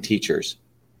amazing teachers.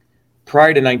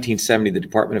 Prior to 1970, the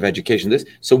Department of Education,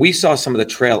 so we saw some of the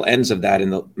trail ends of that in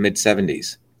the mid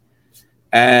 70s.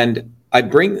 And I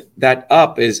bring that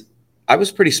up is I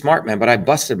was pretty smart, man, but I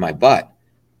busted my butt.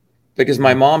 Because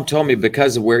my mom told me,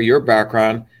 because of where your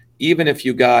background, even if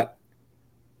you got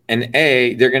an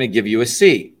A, they're going to give you a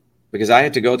C. Because I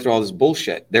had to go through all this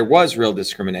bullshit. There was real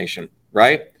discrimination,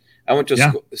 right? I went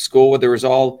to a school where there was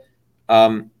all,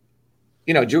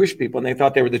 Jewish people, and they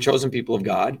thought they were the chosen people of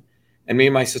God. And me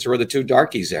and my sister were the 2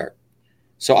 darkies there.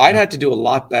 So I'd had to do a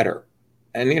lot better.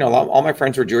 And, you know, all my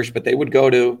friends were Jewish, but they would go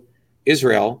to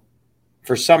Israel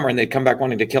for summer and they'd come back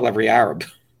wanting to kill every Arab.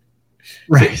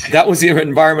 Right. So that was the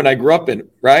environment I grew up in,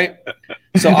 right?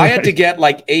 So I had to get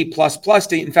like A++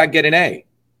 to, in fact, get an A.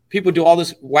 People do all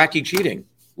this wacky cheating.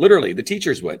 Literally, the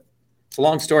teachers would. It's a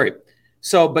long story.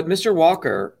 So, but Mr.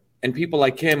 Walker and people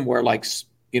like him were like,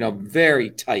 you know, very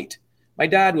tight. My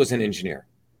dad was an engineer,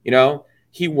 you know.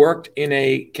 He worked in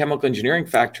a chemical engineering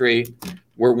factory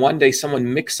where one day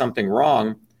someone mixed something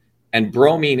wrong and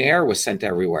bromine air was sent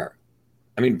everywhere.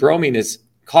 I mean, bromine is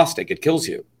caustic. It kills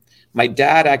you. My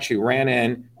dad actually ran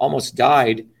in, almost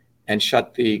died, and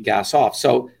shut the gas off.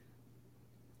 So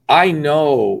I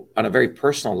know on a very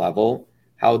personal level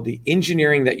how the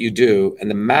engineering that you do and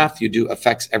the math you do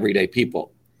affects everyday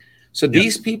people. So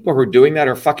these people who are doing that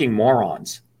are fucking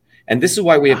morons. And this is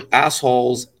why we have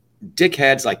assholes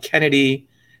dickheads like Kennedy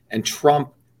and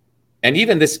Trump and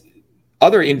even this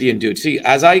other Indian dude. See,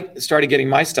 as I started getting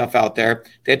my stuff out there,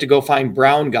 they had to go find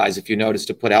brown guys, if you notice,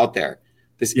 to put out there.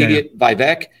 This idiot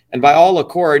Vivek, and by all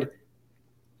accord,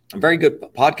 very good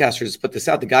podcasters put this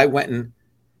out. The guy went and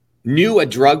knew a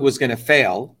drug was going to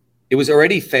fail. It was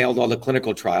already failed, all the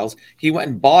clinical trials. He went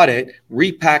and bought it,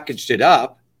 repackaged it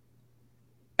up,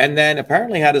 and then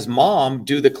apparently had his mom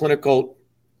do the clinical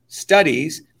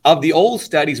studies of the old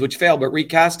studies, which failed, but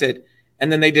recast it,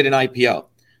 and then they did an IPO.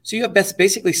 So you have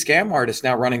basically scam artists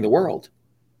now running the world.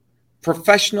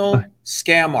 Professional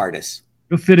scam artists.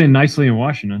 You'll fit in nicely in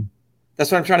Washington.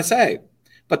 That's what I'm trying to say.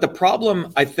 But the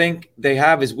problem I think they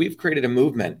have is we've created a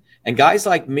movement. And guys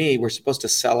like me, we're supposed to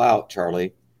sell out,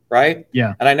 Charlie, right?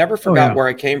 Yeah. And I never forgot where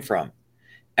I came from.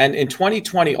 And in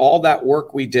 2020, all that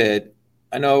work we did,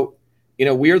 I know,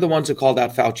 we're the ones who called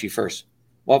out Fauci first.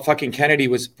 While fucking Kennedy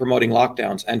was promoting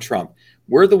lockdowns and Trump.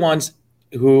 We're the ones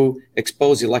who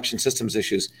expose election systems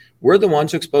issues. We're the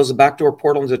ones who expose the backdoor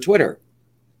portal into Twitter.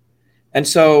 And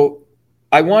so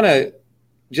I want to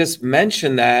just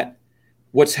mention that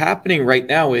what's happening right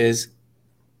now is,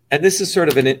 and this is sort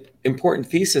of an important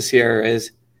thesis here,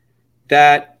 is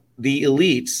that the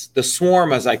elites, the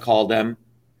swarm as I call them,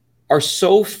 are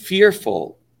so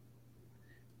fearful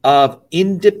of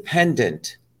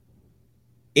independent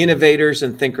innovators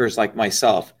and thinkers like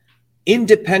myself.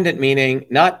 Independent meaning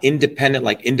not independent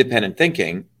like independent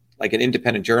thinking, like an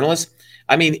independent journalist.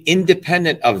 I mean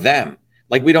independent of them.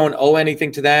 Like we don't owe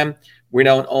anything to them. We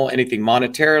don't owe anything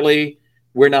monetarily.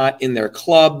 We're not in their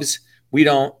clubs. We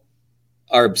don't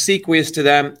are obsequious to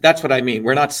them. That's what I mean.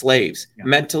 We're not slaves,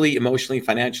 mentally, emotionally,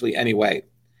 financially, anyway.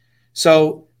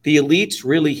 So the elites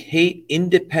really hate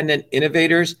independent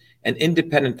innovators and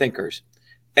independent thinkers.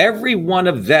 Every one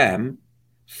of them,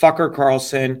 Fucker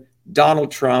Carlson,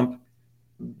 Donald Trump,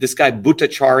 this guy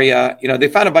Bhattacharya, they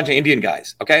found a bunch of Indian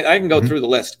guys. Okay, I can go through the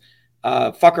list.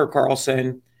 Fucker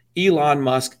Carlson, Elon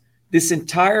Musk, this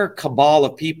entire cabal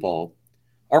of people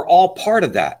are all part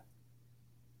of that.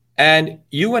 And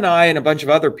you and I and a bunch of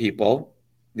other people,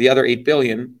 the other 8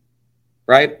 billion,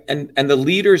 right? And the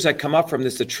leaders that come up from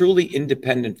this, the truly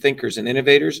independent thinkers and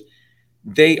innovators,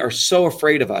 they are so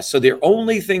afraid of us. So the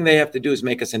only thing they have to do is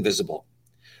make us invisible.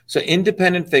 So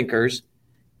independent thinkers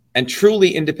and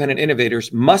truly independent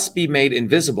innovators must be made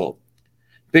invisible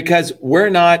because we're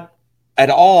not at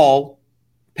all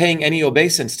paying any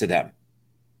obeisance to them.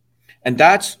 And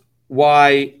that's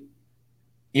why,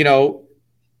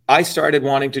 I started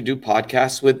wanting to do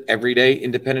podcasts with everyday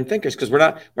independent thinkers because we're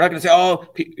not going to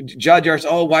say, judge us.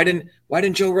 Oh, why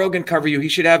didn't Joe Rogan cover you? He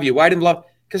should have you. Why didn't blah?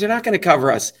 Because they're not going to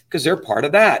cover us because they're part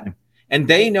of that. And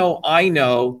they know, I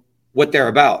know what they're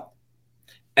about.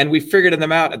 And we figured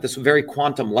them out at this very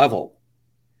quantum level.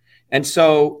 And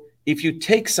so if you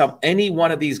take any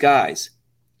one of these guys,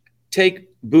 take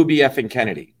Booby effing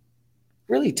Kennedy,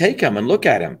 really take him and look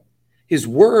at him. His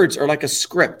words are like a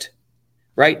script,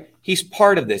 right? He's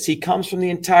part of this. He comes from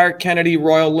the entire Kennedy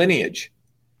royal lineage,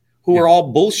 who are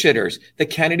all bullshitters. The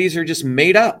Kennedys are just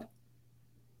made up.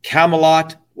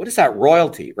 Camelot, what is that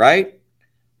royalty, right?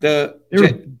 They're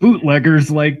bootleggers,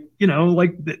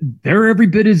 they're every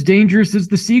bit as dangerous as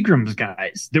the Seagrams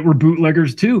guys that were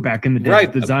bootleggers too back in the day.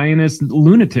 Right. The Zionist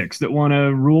lunatics that want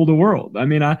to rule the world. I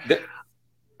mean, I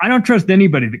don't trust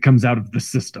anybody that comes out of the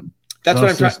system. That's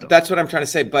what I'm trying to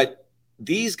say. But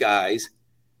these guys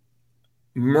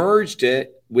merged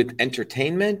it with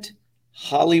entertainment,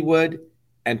 Hollywood,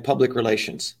 and public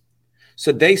relations.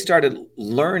 So they started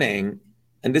learning,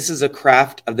 and this is a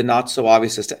craft of the not so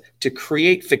obvious system, to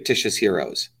create fictitious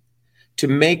heroes, to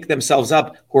make themselves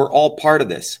up who are all part of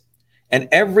this. And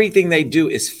everything they do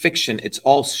is fiction. It's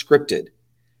all scripted.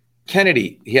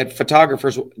 Kennedy, he had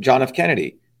photographers, John F.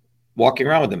 Kennedy, walking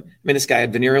around with him. I mean, this guy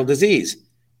had venereal disease.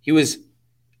 He was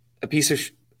a piece of,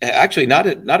 actually not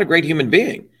a great human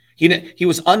being. He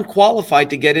was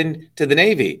unqualified to get into the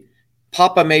Navy.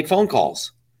 Papa made phone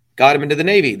calls, got him into the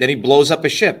Navy. Then he blows up a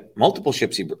ship, multiple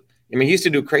ships. He used to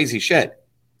do crazy shit.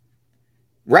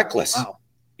 Reckless. Wow.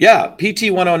 Yeah,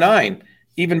 PT-109.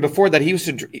 Even before that, he used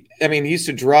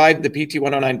to drive the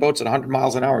PT-109 boats at 100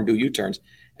 miles an hour and do U-turns.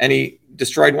 And he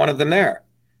destroyed one of them there.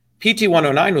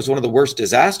 PT-109 was one of the worst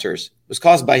disasters. It was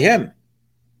caused by him.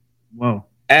 Whoa.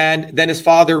 And then his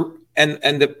father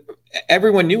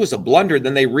everyone knew it was a blunder.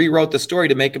 Then they rewrote the story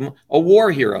to make him a war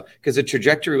hero because the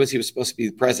trajectory was he was supposed to be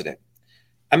the president.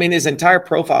 I mean, his entire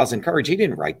profile is encouraged. He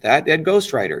didn't write that. They had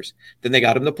ghostwriters. Then they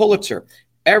got him the Pulitzer.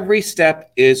 Every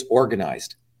step is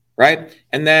organized, right?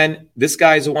 And then this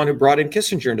guy is the one who brought in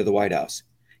Kissinger into the White House.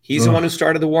 He's the one who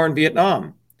started the war in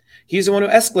Vietnam. He's the one who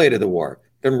escalated the war.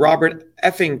 Then Robert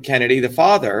effing Kennedy, the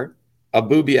father of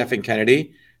Booby effing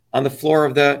Kennedy, on the floor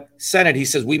of the Senate, he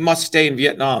says, we must stay in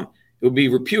Vietnam. It would be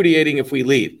repudiating if we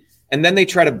leave. And then they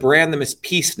try to brand them as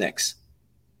peaceniks,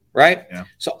 right? Yeah.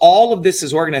 So all of this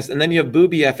is organized. And then you have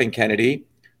Booby effing Kennedy,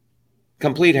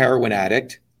 complete heroin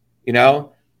addict,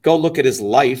 go look at his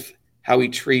life, how he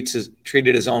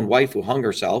treated his own wife who hung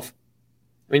herself.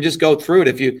 I mean, just go through it.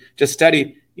 If you just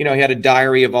study, he had a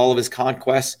diary of all of his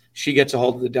conquests. She gets a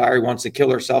hold of the diary, wants to kill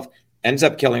herself, ends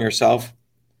up killing herself.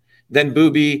 Then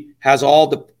Booby has all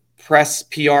the press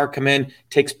PR come in,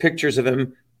 takes pictures of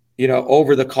him,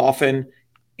 over the coffin,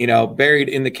 buried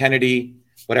in the Kennedy,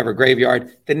 whatever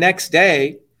graveyard. The next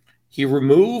day, he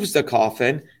removes the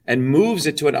coffin and moves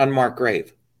it to an unmarked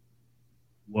grave.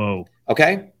 Whoa.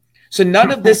 Okay. So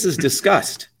none of this is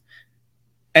discussed.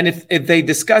 And if they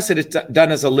discuss it, it's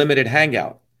done as a limited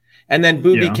hangout. And then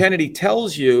Booby Kennedy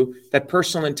tells you that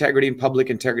personal integrity and public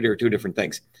integrity are two different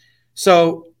things.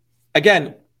 So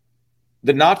again,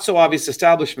 the not so obvious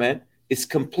establishment is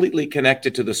completely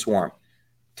connected to the swarm.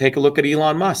 Take a look at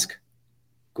Elon Musk.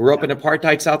 Grew up in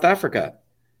apartheid South Africa.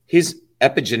 His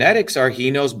epigenetics are he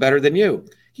knows better than you.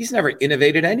 He's never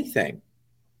innovated anything.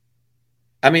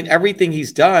 I mean, everything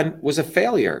he's done was a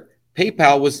failure.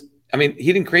 PayPal was,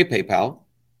 he didn't create PayPal.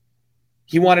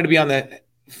 He wanted to be on the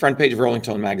front page of Rolling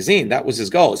Stone magazine. That was his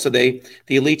goal. So the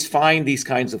elites find these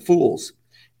kinds of fools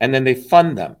and then they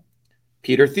fund them.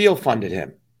 Peter Thiel funded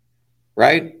him,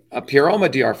 right? Pierre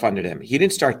Omidyar funded him. He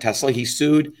didn't start Tesla. He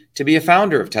sued to be a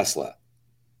founder of Tesla.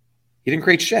 He didn't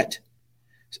create shit.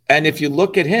 And if you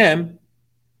look at him,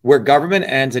 where government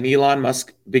ends and Elon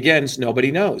Musk begins,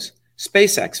 nobody knows.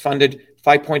 SpaceX funded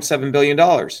 $5.7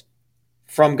 billion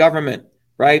from government,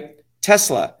 right?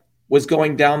 Tesla was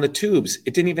going down the tubes.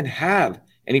 It didn't even have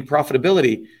any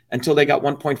profitability until they got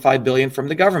 $1.5 billion from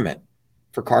the government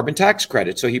for carbon tax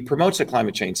credit. So he promotes a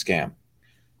climate change scam.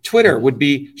 Twitter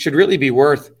should really be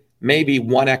worth maybe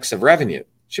 1x of revenue.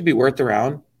 Should be worth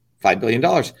around $5 billion.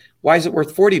 Why is it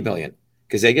worth $40 billion?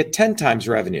 Because they get 10 times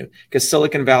revenue. Because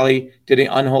Silicon Valley did an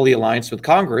unholy alliance with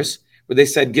Congress where they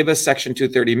said, give us Section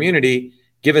 230 immunity,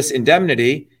 give us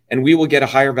indemnity, and we will get a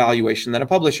higher valuation than a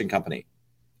publishing company,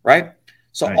 right?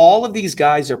 So all of these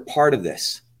guys are part of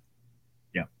this.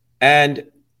 Yeah.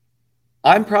 And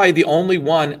I'm probably the only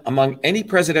one among any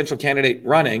presidential candidate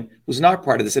running who's not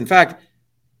part of this. In fact,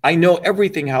 I know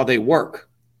everything how they work,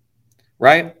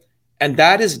 right? And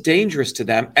that is dangerous to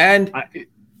them. And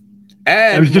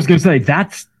I was just going to say,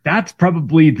 that's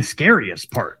probably the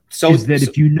scariest part.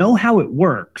 If you know how it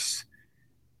works,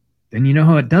 then you know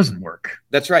how it doesn't work.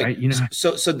 That's right?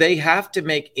 So they have to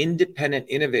make independent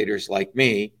innovators like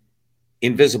me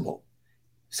invisible.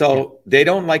 So they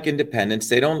don't like independence.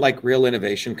 They don't like real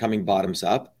innovation coming bottoms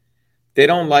up. They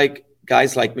don't like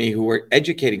guys like me who are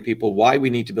educating people why we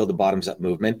need to build a bottoms up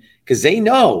movement, because they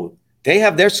know they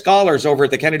have their scholars over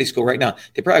at the Kennedy School right now.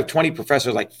 They probably have 20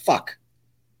 professors like, fuck,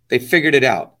 they figured it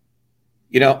out,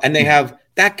 and they have,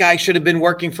 that guy should have been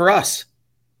working for us.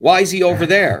 Why is he over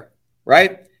there,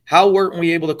 right? How weren't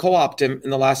we able to co-opt him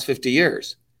in the last 50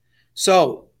 years?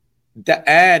 So,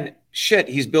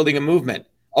 he's building a movement.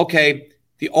 Okay,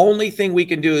 the only thing we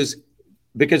can do is,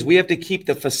 because we have to keep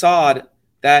the facade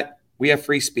that we have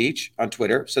free speech on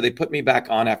Twitter. So they put me back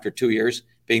on after 2 years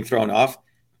being thrown off,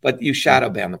 but you shadow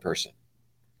ban the person,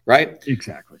 right?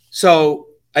 Exactly. So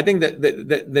I think that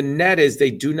the net is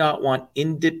they do not want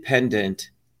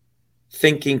independent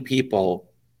thinking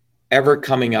people ever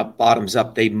coming up bottoms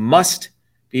up. They must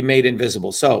be made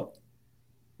invisible. So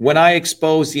when I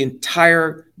exposed the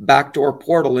entire backdoor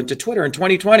portal into Twitter in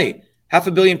 2020,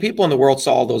 500 million people in the world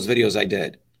saw all those videos I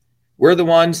did. We're the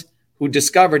ones who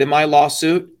discovered in my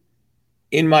lawsuit,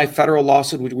 in my federal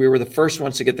lawsuit, we were the first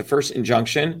ones to get the first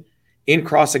injunction in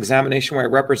cross-examination where I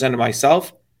represented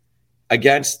myself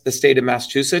against the state of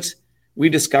Massachusetts. We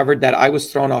discovered that I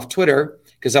was thrown off Twitter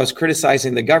because I was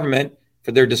criticizing the government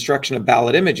for their destruction of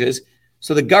ballot images.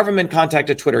 So the government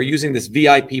contacted Twitter using this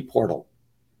VIP portal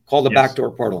called the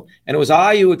backdoor portal. And it was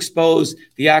I who exposed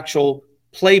the actual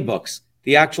playbooks,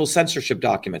 the actual censorship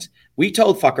documents. We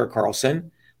told Fucker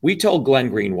Carlson, we told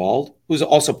Glenn Greenwald, who's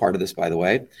also part of this, by the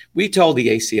way. We told the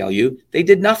ACLU. They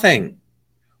did nothing.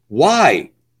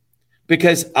 Why?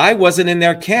 Because I wasn't in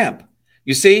their camp.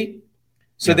 You see?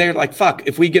 So they're like, fuck,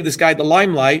 if we give this guy the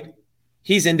limelight,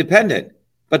 he's independent.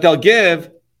 But they'll give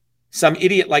some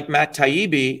idiot like Matt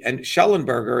Taibbi and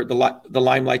Schellenberger the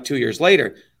limelight 2 years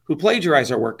later, who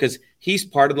plagiarize our work because he's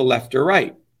part of the left or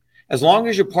right. As long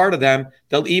as you're part of them,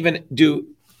 they'll even do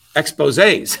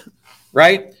exposés,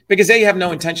 right? Because they have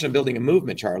no intention of building a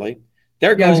movement, Charlie.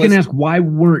 I was going to ask, why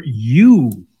weren't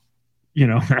you,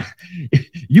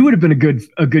 You would have been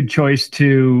a good choice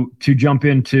to jump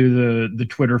into the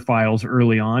Twitter files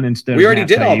early on instead. We of already Matt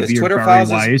did all Taibbi this. or Twitter Barry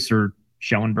files Weiss or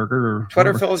Schellenberger or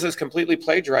Twitter whoever. files is completely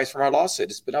plagiarized from our lawsuit.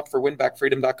 It's been up for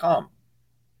winbackfreedom.com.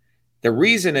 The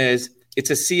reason is it's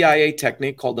a CIA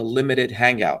technique called a limited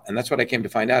hangout. And that's what I came to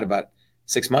find out about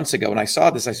 6 months ago. When I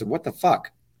saw this, I said, what the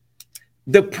fuck?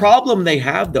 The problem they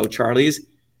have, though, Charlie, is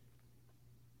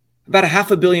about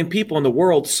 500 million people in the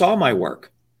world saw my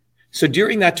work. So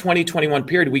during that 2021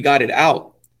 period, we got it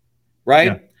out, right?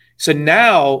 Yeah. So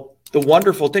now the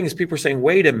wonderful thing is people are saying,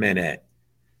 wait a minute.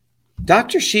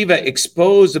 Dr. Shiva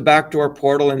exposed the backdoor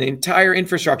portal and the entire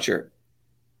infrastructure,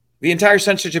 the entire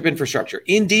censorship infrastructure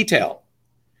in detail.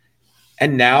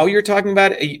 And now you're talking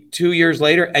about it 2 years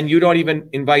later and you don't even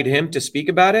invite him to speak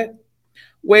about it?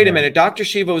 Wait a minute. Dr.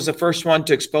 Shiva was the first one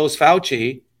to expose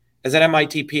Fauci as an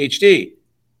MIT PhD.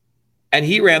 And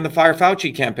he ran the Fire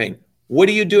Fauci campaign. What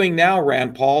are you doing now,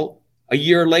 Rand Paul, a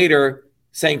year later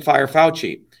saying fire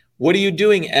Fauci? What are you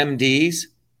doing, MDs,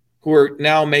 who are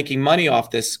now making money off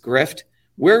this grift?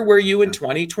 Where were you in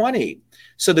 2020?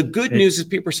 So the good news is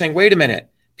people are saying, wait a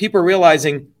minute. People are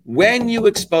realizing when you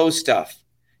expose stuff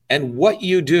and what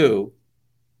you do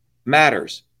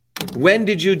matters. When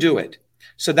did you do it?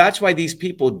 So that's why these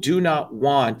people do not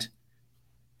want.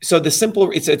 So the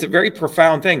simple, it's a very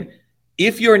profound thing.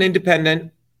 If you're an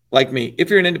independent like me, if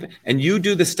you're an independent and you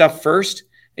do the stuff first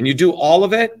and you do all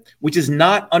of it, which is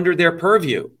not under their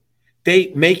purview,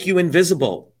 they make you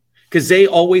invisible because they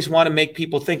always want to make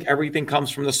people think everything comes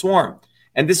from the swarm.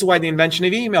 And this is why the invention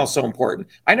of email is so important.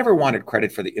 I never wanted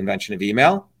credit for the invention of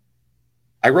email.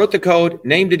 I wrote the code,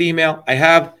 named it email. I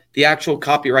have the actual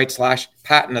copyright /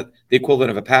 patent, the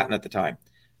equivalent of a patent at the time.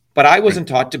 But I wasn't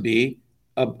taught to be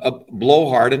a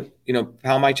blowhard and,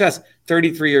 pound my chest.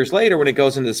 33 years later, when it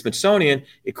goes into the Smithsonian,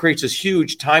 it creates this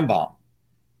huge time bomb.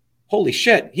 Holy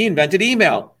shit, he invented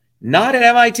email. Not at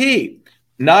MIT,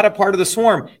 not a part of the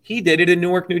swarm. He did it in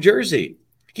Newark, New Jersey.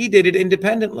 He did it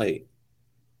independently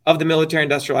of the military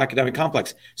industrial academic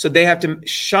complex. So they have to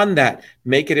shun that,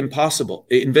 make it impossible,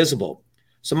 invisible.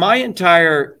 So my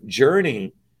entire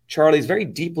journey, Charlie, is very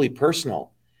deeply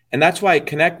personal. And that's why I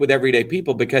connect with everyday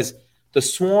people, because the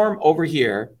swarm over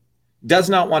here does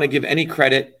not want to give any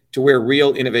credit to where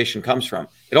real innovation comes from.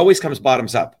 It always comes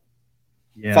bottoms up.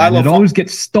 Yeah, and it always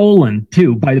gets stolen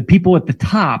too by the people at the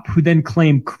top who then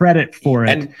claim credit for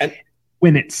it. And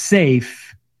when it's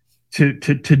safe to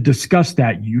discuss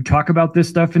that, you talk about this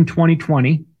stuff in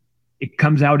 2020. It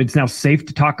comes out. It's now safe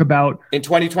to talk about in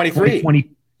 2023.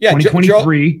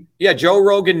 2023. Joe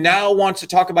Rogan now wants to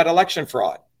talk about election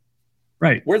fraud.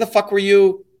 Right. Where the fuck were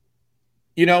you?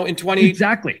 In 20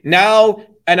 exactly now,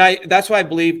 and that's why I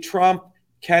believe Trump,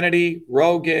 Kennedy,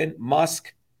 Rogan,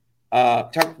 Musk,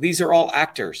 these are all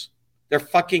actors. They're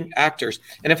fucking actors.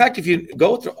 And in fact, if you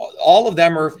go through, all of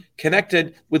them are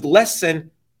connected with less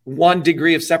than 1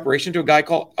 degree of separation to a guy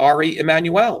called Ari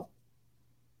Emanuel.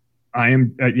 I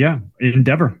am,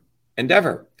 Endeavor.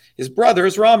 His brother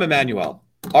is Rahm Emanuel.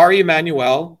 Ari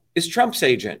Emanuel is Trump's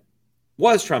agent,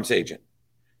 was Trump's agent.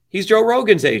 He's Joe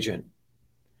Rogan's agent.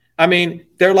 I mean,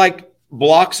 they're like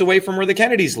blocks away from where the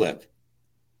Kennedys live.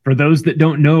 For those that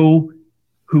don't know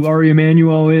who Ari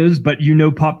Emanuel is, but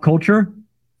pop culture,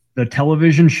 the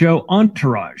television show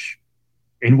Entourage,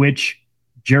 in which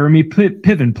Jeremy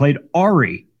Piven played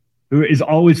Ari, who is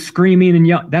always screaming and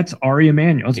yelling. That's Ari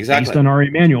Emanuel. It's based on Ari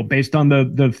Emanuel, based on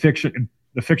the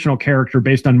fictional character,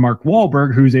 based on Mark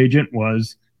Wahlberg, whose agent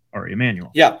was Ari Emanuel.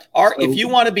 Yeah, if you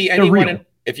want to be anyone,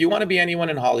 if you want to be anyone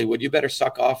in Hollywood, you better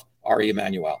suck off Ari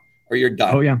Emanuel, or you're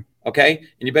done. Oh yeah. Okay,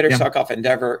 and you better suck off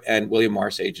Endeavor and William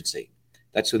Morris Agency.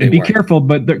 That's who they were. Be careful,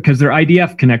 but because they're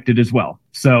IDF connected as well.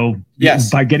 So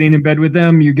yes, by getting in bed with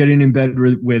them, you're getting in bed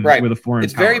with a foreign.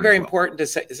 It's very, very important to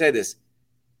say this.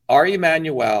 Ari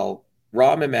Emanuel,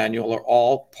 Rahm Emanuel are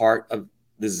all part of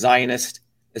the Zionist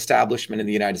establishment in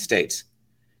the United States.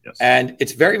 Yes. And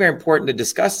it's very, very important to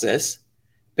discuss this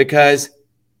because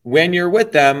when you're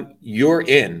with them, you're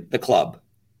in the club.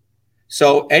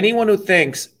 So anyone who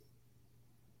thinks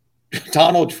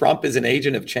Donald Trump is an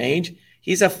agent of change,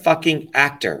 he's a fucking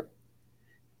actor.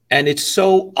 And it's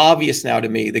so obvious now to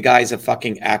me, the guy's a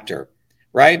fucking actor,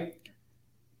 right?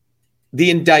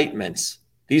 The indictments,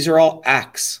 these are all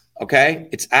acts, okay?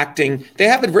 It's acting. They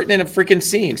have it written in a freaking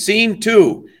scene. Scene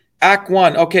 2, Act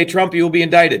 1. Okay, Trump, you will be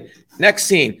indicted. Next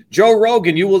scene, Joe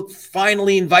Rogan, you will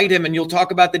finally invite him and you'll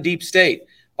talk about the deep state.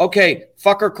 Okay,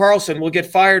 fucker Carlson will get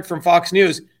fired from Fox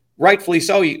News. Rightfully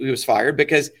so, he was fired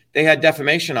because they had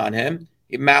defamation on him,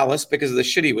 malice because of the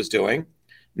shit he was doing.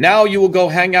 Now you will go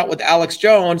hang out with Alex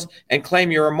Jones and claim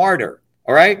you're a martyr,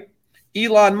 all right?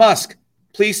 Elon Musk,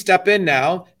 please step in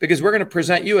now because we're going to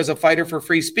present you as a fighter for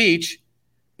free speech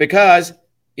because,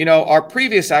 you know, our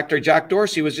previous actor, Jack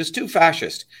Dorsey, was just too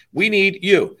fascist. We need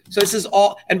you. So this is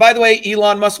all. And by the way,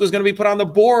 Elon Musk was going to be put on the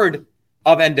board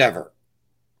of Endeavor.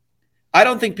 I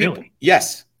don't think people. Really?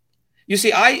 Yes. You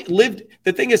see,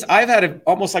 the thing is, I've had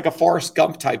almost like a Forrest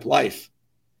Gump type life.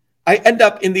 I end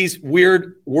up in these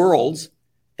weird worlds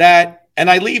and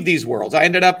I leave these worlds. I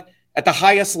ended up at the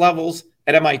highest levels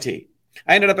at MIT.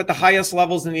 I ended up at the highest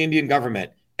levels in the Indian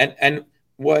government and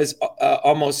was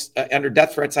almost under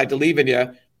death threats. I had to leave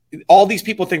India. All these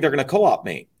people think they're going to co-opt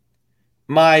me.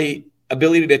 My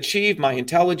ability to achieve, my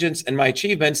intelligence and my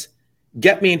achievements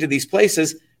get me into these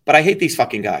places, but I hate these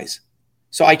fucking guys.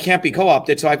 So I can't be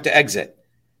co-opted, so I have to exit.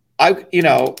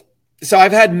 So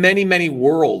I've had many, many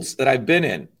worlds that I've been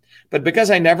in. But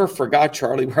because I never forgot,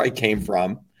 Charlie, where I came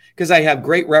from, because I have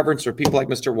great reverence for people like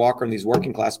Mr. Walker and these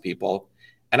working class people,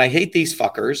 and I hate these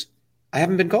fuckers, I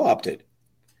haven't been co-opted.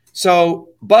 So,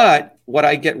 but what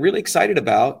I get really excited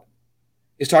about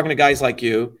is talking to guys like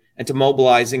you and to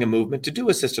mobilizing a movement to do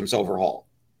a systems overhaul,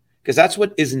 because that's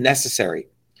what is necessary.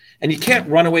 And you can't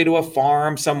run away to a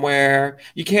farm somewhere.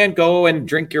 You can't go and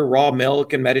drink your raw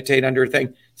milk and meditate under a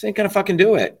thing. This ain't gonna fucking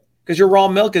do it, because your raw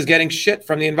milk is getting shit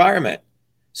from the environment.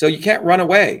 So you can't run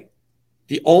away.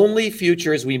 The only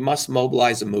future is we must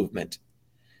mobilize a movement.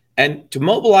 And to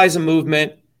mobilize a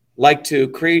movement, like to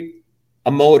create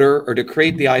a motor or to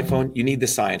create the iPhone, you need the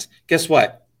science. Guess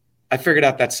what? I figured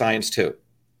out that science too.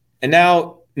 And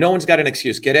now no one's got an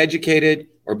excuse. Get educated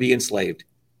or be enslaved.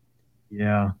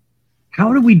 Yeah.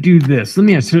 How do we do this? Let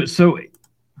me ask you. So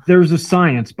there's a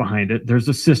science behind it. There's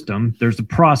a system. There's a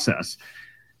process.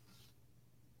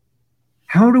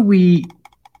 How do we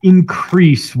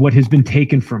increase what has been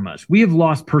taken from us? We have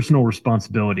lost personal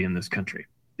responsibility in this country.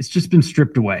 It's just been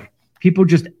stripped away. People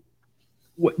just,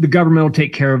 the government will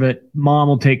take care of it. Mom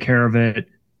will take care of it.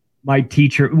 My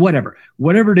teacher, whatever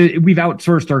it is, we've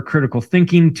outsourced our critical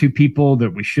thinking to people that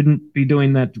we shouldn't be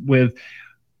doing that with.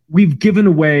 We've given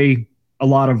away a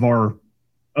lot of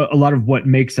what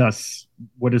makes us,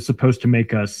 what is supposed to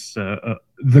make us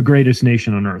the greatest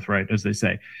nation on earth, right? As they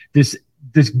say, this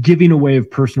giving away of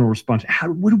personal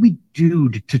responsibility. What do we do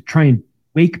to try and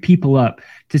wake people up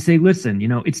to say, listen,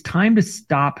 it's time to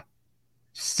stop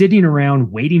sitting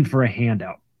around waiting for a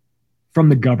handout from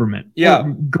the government. Yeah.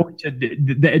 Going to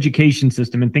the education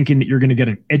system and thinking that you're going to get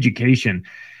an education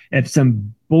at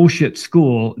some bullshit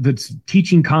school that's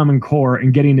teaching Common Core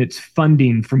and getting its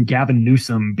funding from Gavin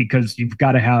Newsom because you've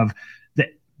got to have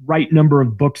the right number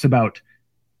of books about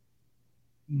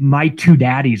my two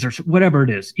daddies or whatever it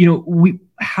is.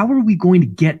 How are we going to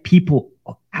get people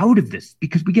out of this?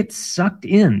 Because we get sucked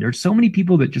in. There's so many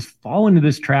people that just fall into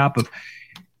this trap of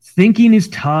thinking is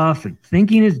tough and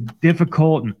thinking is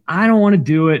difficult and I don't want to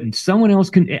do it. And someone else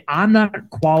I'm not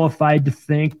qualified to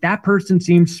think. That person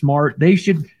seems smart. They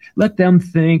should let them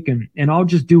think and I'll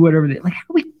just do whatever how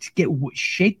do we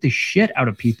shake the shit out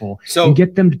of people and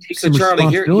get them to take some Charlie,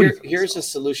 responsibility? here's a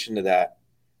solution to that.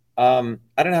 I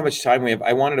don't know how much time we have.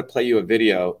 I wanted to play you a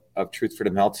video of Truth,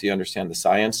 Freedom, Health so you understand the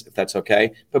science, if that's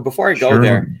okay. But before I go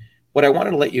there, what I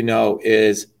wanted to let you know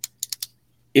is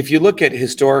if you look at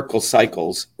historical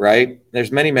cycles, right,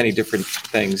 there's many, many different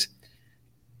things.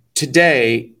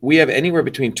 Today, we have anywhere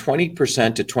between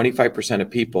 20% to 25% of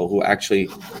people who actually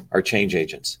are change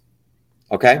agents.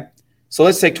 Okay? So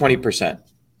let's take 20%.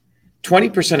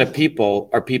 20% of people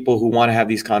are people who want to have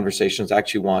these conversations,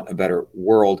 actually want a better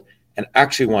world, and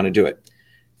actually want to do it.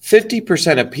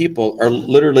 50% of people are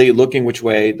literally looking which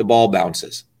way the ball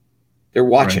bounces. They're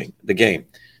watching the game.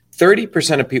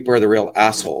 30% of people are the real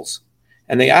assholes.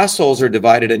 And the assholes are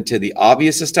divided into the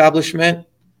obvious establishment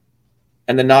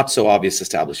and the not so obvious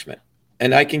establishment.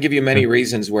 And I can give you many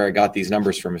reasons where I got these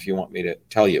numbers from if you want me to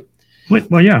tell you.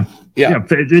 Well, yeah.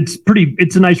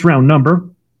 It's a nice round number.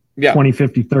 Yeah. 20,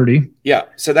 50, 30. Yeah.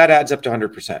 So that adds up to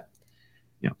 100%.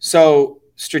 Yeah. So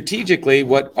strategically,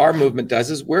 what our movement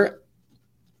does is we're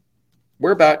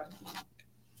about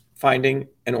finding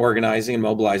and organizing and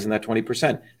mobilizing that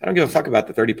 20%. I don't give a fuck about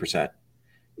the 30%.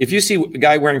 If you see a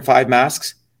guy wearing 5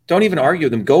 masks, don't even argue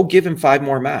with him. Go give him 5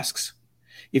 more masks.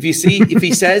 If he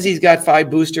says he's got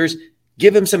 5 boosters,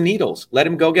 give him some needles. Let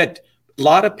him go get. A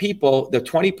lot of people, the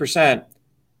 20%,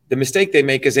 the mistake they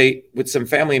make is with some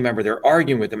family member, they're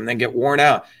arguing with them and then get worn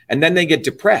out. And then they get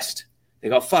depressed. They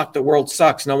go, fuck, the world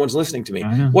sucks. No one's listening to me.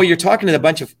 Well, you're talking to a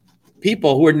bunch of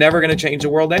people who are never going to change the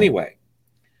world anyway.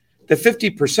 The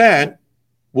 50%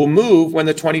 will move when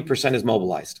the 20% is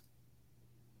mobilized.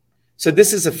 So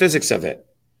this is the physics of it.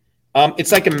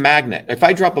 It's like a magnet. If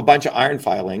I drop a bunch of iron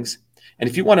filings, and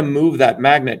if you want to move that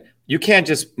magnet, you can't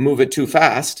just move it too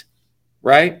fast.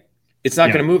 right? It's not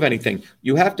Yeah. going to move anything.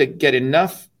 You have to get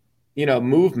enough,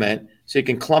 movement so you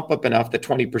can clump up enough, the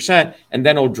 20%, and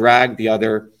then it'll drag the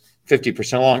other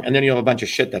 50% along. And then you'll have a bunch of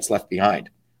shit that's left behind.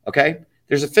 Okay.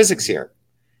 There's a physics here.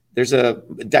 There's a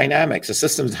dynamics, a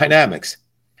systems dynamics.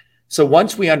 So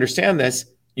once we understand this,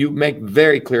 you make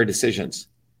very clear decisions.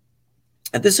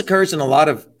 And this occurs in a lot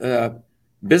of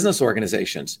business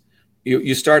organizations.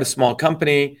 You start a small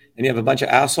company and you have a bunch of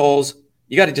assholes.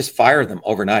 You got to just fire them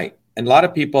overnight. And a lot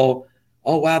of people,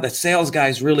 oh, wow, that sales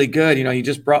guy's really good. He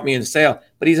just brought me in sale,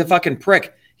 but he's a fucking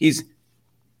prick. He's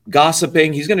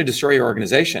gossiping. He's going to destroy your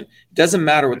organization. It doesn't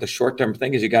matter what the short-term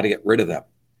thing is. You got to get rid of them.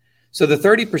 So the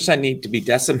 30% need to be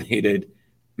decimated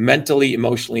mentally,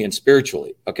 emotionally, and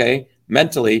spiritually. Okay.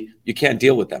 Mentally, you can't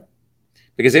deal with them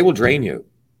because they will drain you.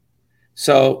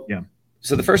 So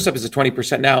the first step is the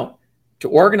 20%. Now, to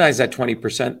organize that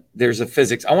 20%, there's a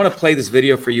physics. I want to play this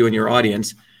video for you and your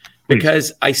audience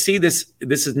because I see this.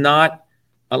 This is not.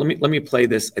 Let me play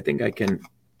this. I think I can.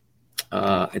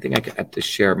 I have to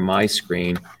share my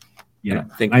screen. Yeah,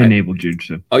 I enabled you.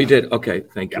 So. Oh, you did. Okay,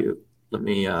 thank you. Let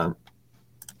me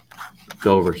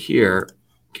go over here.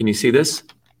 Can you see this?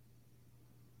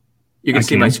 You can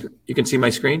see my screen. You can see my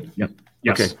screen. Yep.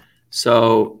 Yes. Okay.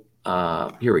 So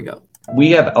here we go.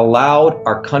 We have allowed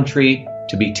our country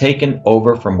to be taken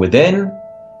over from within,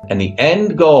 and the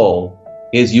end goal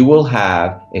is you will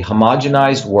have a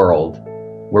homogenized world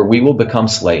where we will become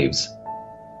slaves,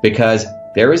 because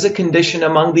there is a condition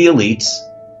among the elites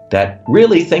that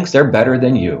really thinks they're better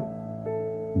than you,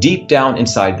 deep down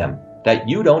inside them, that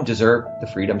you don't deserve the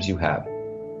freedoms you have.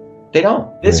 They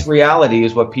don't. This reality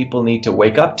is what people need to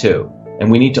wake up to, and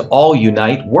we need to all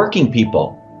unite working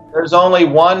people. There's only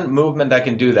one movement that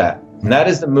can do that. And that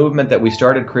is the movement that we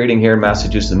started creating here in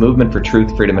Massachusetts, the movement for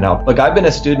truth, freedom, and health. Look, I've been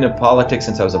a student of politics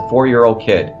since I was a 4-year-old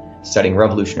kid, studying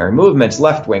revolutionary movements,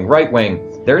 left wing, right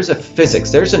wing. There's a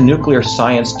physics, there's a nuclear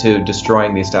science to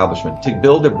destroying the establishment. To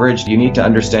build a bridge, you need to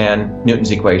understand Newton's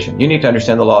equation. You need to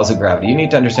understand the laws of gravity. You need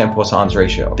to understand Poisson's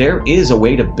ratio. There is a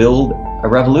way to build a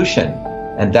revolution.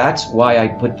 And that's why I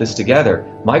put this together.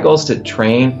 My goal is to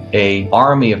train an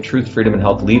army of truth, freedom, and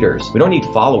health leaders. We don't need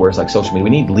followers like social media. We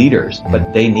need leaders,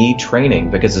 but they need training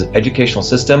because the educational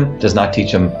system does not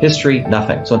teach them history,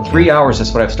 nothing. So in 3 hours,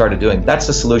 that's what I've started doing. That's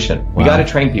the solution. We got to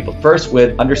train people. First,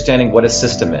 with understanding what a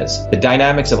system is, the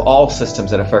dynamics of all systems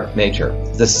that affect nature.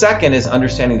 The second is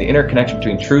understanding the interconnection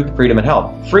between truth, freedom, and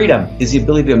health. Freedom is the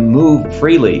ability to move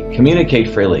freely,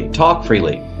 communicate freely, talk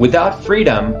freely. Without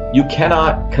freedom, you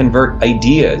cannot convert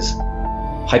ideas,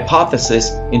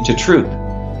 hypothesis into truth,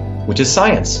 which is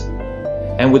science.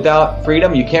 And without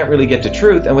freedom, you can't really get to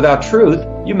truth. And without truth,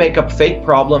 you make up fake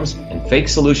problems and fake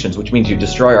solutions, which means you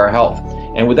destroy our health.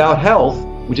 And without health,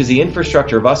 which is the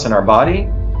infrastructure of us and our body,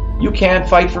 you can't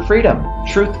fight for freedom.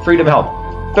 Truth, freedom,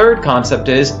 health. Third concept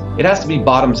is it has to be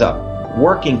bottoms up.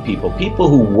 Working people, people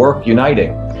who work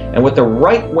uniting. And what the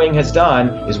right wing has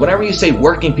done is whenever you say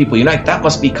working people unite, that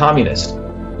must be communist.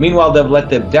 Meanwhile, they've let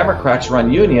the Democrats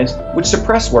run unions, which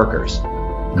suppress workers,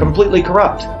 completely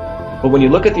corrupt. But when you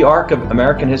look at the arc of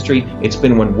American history, it's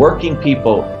been when working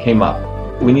people came up.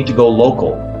 We need to go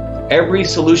local. Every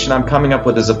solution I'm coming up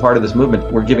with as a part of this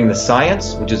movement, we're giving the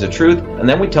science, which is the truth, and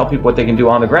then we tell people what they can do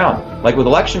on the ground. Like with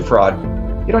election fraud,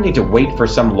 you don't need to wait for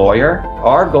some lawyer.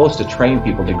 Our goal is to train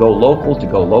people to go local, to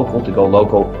go local, to go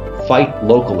local, fight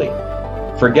locally.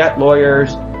 Forget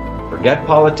lawyers, forget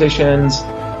politicians,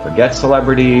 forget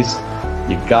celebrities.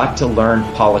 You got to learn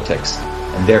politics,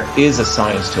 and there is a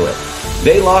science to it.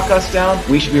 They lock us down,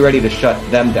 we should be ready to shut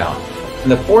them down.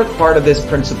 And the fourth part of this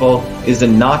principle is the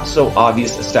not so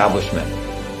obvious establishment.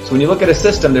 So when you look at a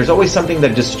system, there's always something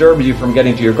that disturbs you from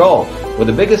getting to your goal. Well,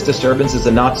 the biggest disturbance is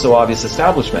the not so obvious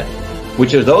establishment,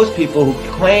 which are those people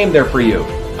who claim they're for you,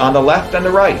 on the left and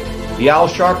the right. The Al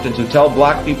Sharptons who tell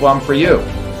black people I'm for you.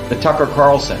 The Tucker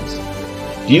Carlsons.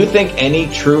 Do you think any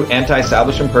true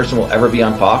anti-establishment person will ever be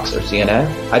on Fox or CNN?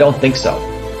 I don't think so.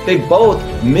 They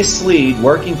both mislead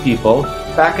working people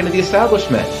back into the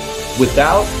establishment.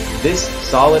 Without this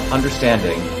solid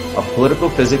understanding of political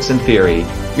physics and theory,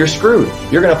 you're screwed.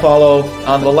 You're going to follow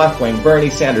on the left wing Bernie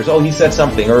Sanders. Oh, he said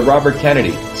something. Or Robert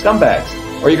Kennedy. Scumbags.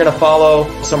 Or you're going to follow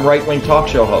some right-wing talk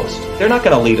show host. They're not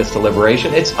going to lead us to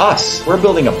liberation. It's us. We're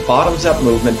building a bottoms-up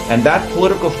movement, and that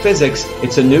political physics,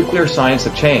 it's a nuclear science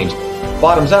of change.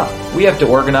 Bottoms up. We have to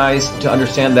organize to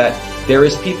understand that there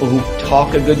is people who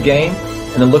talk a good game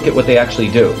and then look at what they actually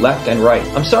do, left and right.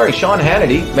 I'm sorry, Sean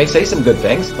Hannity may say some good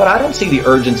things, but I don't see the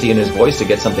urgency in his voice to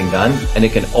get something done, and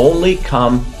it can only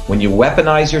come when you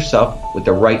weaponize yourself with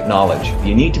the right knowledge.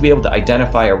 You need to be able to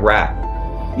identify a rat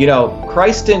You know,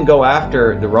 Christ didn't go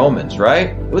after the Romans, right?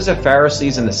 It was the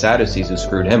Pharisees and the Sadducees who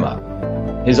screwed him up.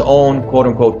 His own quote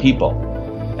unquote people.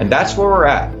 And that's where we're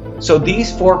at. So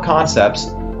these 4 concepts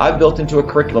I've built into a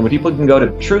curriculum where people can go to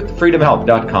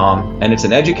truthfreedomhealth.com, and it's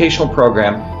an educational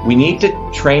program. We need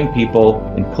to train people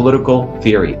in political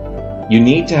theory. You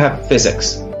need to have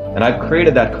physics. And I've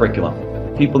created that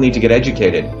curriculum. People need to get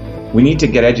educated. We need to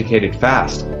get educated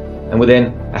fast. And within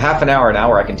a half an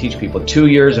hour, I can teach people. 2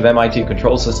 years of MIT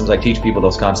control systems, I teach people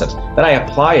those concepts. Then I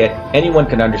apply it, anyone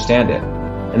can understand it.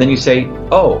 And then you say,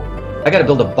 oh, I got to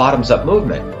build a bottoms-up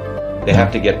movement. They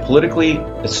have to get politically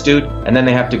astute, and then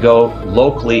they have to go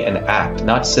locally and act,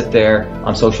 not sit there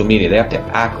on social media. They have to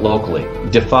act locally,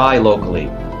 defy locally,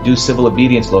 do civil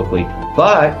obedience locally,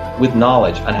 but with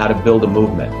knowledge on how to build a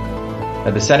movement. Now,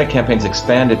 the Senate campaign's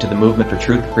expanded to the Movement for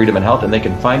Truth, Freedom, and Health, and they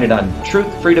can find it on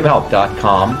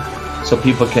truthfreedomhealth.com, so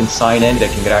people can sign in, they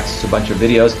can get access to a bunch of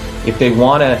videos. If they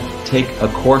want to take a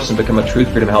course and become a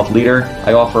Truth, Freedom, Health leader,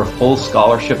 I offer a full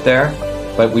scholarship there,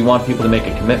 but we want people to make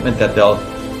a commitment that they'll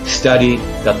study,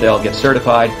 that they'll get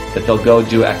certified, that they'll go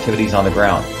do activities on the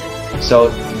ground.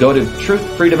 So go to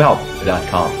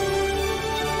truthfreedomhealth.com.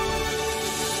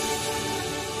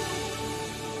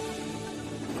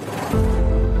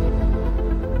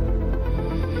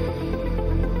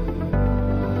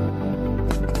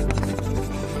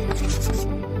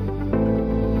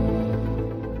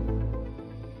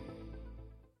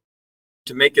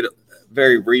 To make it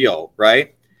very real,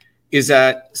 right? Is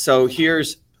that, so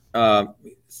here's,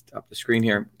 stop the screen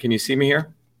here. Can you see me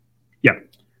here? Yeah.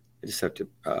 I just have to,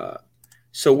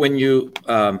 so when you,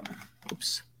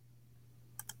 oops.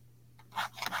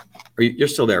 You're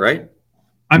still there, right?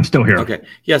 I'm still here. Okay.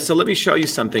 Yeah. So let me show you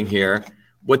something here.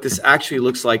 What this actually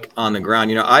looks like on the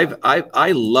ground. You know,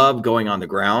 I love going on the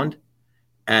ground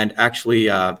and actually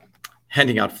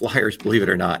handing out flyers, believe it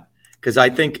or not, because I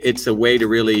think it's a way to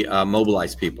really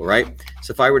mobilize people, right?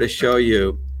 So if I were to show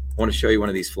you, I want to show you one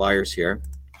of these flyers here,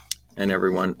 and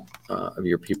everyone of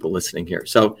your people listening here.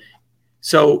 So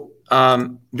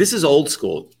this is old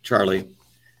school, Charlie.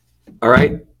 All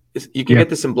right. You can get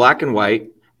this in black and white,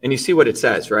 and you see what it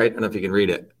says, right? I don't know if you can read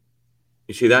it.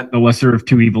 You see that? The lesser of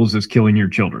 2 evils is killing your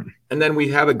children. And then we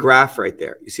have a graph right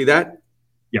there. You see that?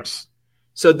 Yes.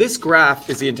 So this graph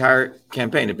is the entire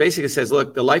campaign. It basically says,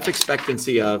 look, the life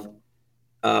expectancy of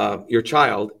your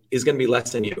child is going to be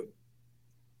less than you.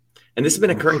 And this has been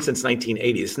occurring since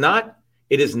 1980.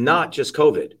 It is not just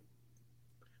COVID.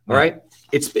 All right.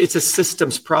 It's a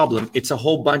systems problem. It's a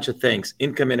whole bunch of things.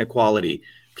 Income inequality,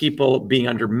 people being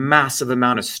under massive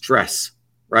amount of stress,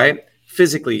 right?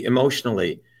 Physically,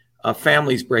 emotionally,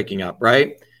 families breaking up,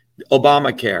 right?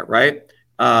 Obamacare, right?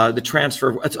 The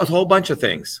transfer, it's a whole bunch of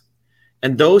things.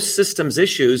 And those systems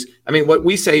issues, I mean, what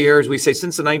we say here is we say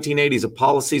since the 1980s, the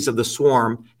policies of the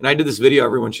swarm, and I did this video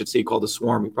everyone should see called The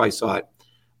Swarm. You probably saw it.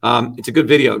 It's a good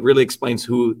video. It really explains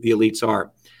who the elites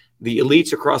are. The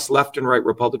elites across left and right,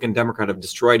 Republican, Democrat, have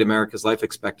destroyed America's life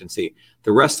expectancy.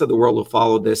 The rest of the world will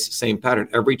follow this same pattern.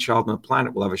 Every child on the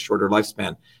planet will have a shorter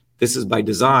lifespan. This is by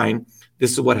design.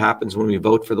 This is what happens when we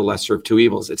vote for the lesser of 2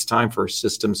 evils. It's time for a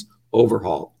systems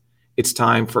overhaul. It's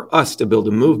time for us to build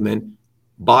a movement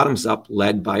bottoms up,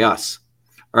 led by us.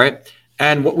 All right.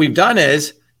 And what we've done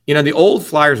is, you know, the old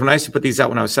flyers, when I used to put these out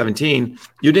when I was 17,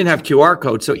 you didn't have QR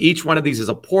codes. So each one of these is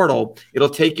a portal. It'll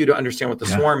take you to understand what the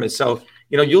swarm is. So,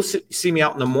 you know, you'll see me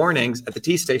out in the mornings at the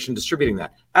T station distributing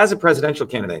that as a presidential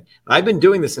candidate. And I've been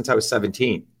doing this since I was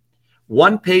 17.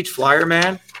 1-page flyer,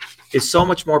 man, is so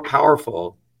much more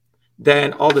powerful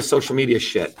than all the social media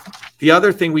shit. The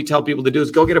other thing we tell people to do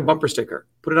is go get a bumper sticker,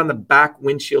 put it on the back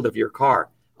windshield of your car.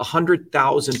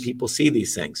 100,000 people see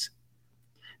these things.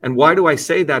 And why do I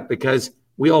say that? Because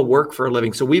we all work for a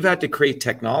living. So we've had to create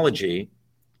technology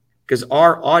because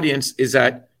our audience is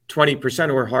at 20%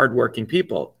 who are hardworking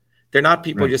people. They're not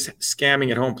people just scamming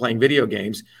at home playing video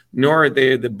games, nor are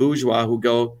they the bourgeois who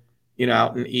go, you know,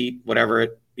 out and eat whatever,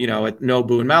 at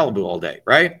Nobu and Malibu all day,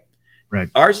 right? Right.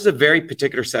 Ours is a very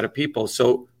particular set of people.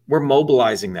 So we're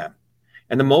mobilizing them.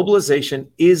 And the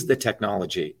mobilization is the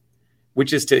technology,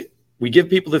 which is we give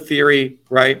people the theory,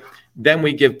 right? Then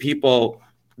we give people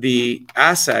the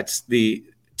assets,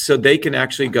 so they can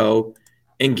actually go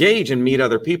engage and meet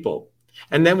other people.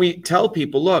 And then we tell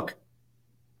people, look,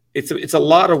 it's a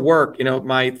lot of work. You know,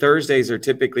 my Thursdays are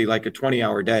typically like a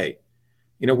 20-hour day.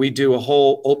 You know, we do a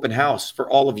whole open house for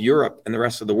all of Europe and the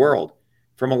rest of the world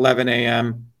from 11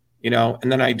 a.m., you know,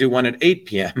 and then I do one at 8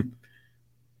 p.m.,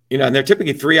 you know, and they're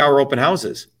typically 3-hour open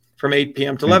houses from 8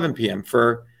 p.m. to 11 p.m.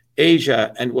 for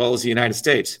Asia and well as the United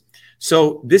States.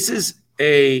 So this is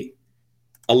a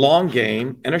long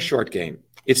game and a short game.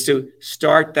 It's to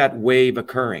start that wave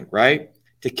occurring, right?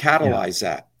 To catalyze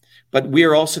that. But we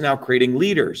are also now creating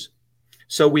leaders.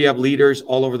 So we have leaders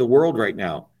all over the world right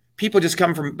now. People just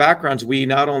come from backgrounds. We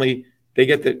not only, they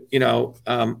get the,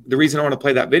 the reason I want to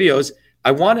play that video is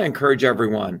I want to encourage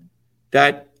everyone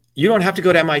that you don't have to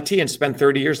go to MIT and spend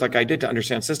 30 years like I did to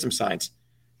understand system science.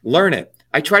 Learn it.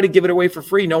 I try to give it away for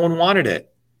free. No one wanted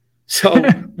it. So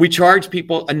we charge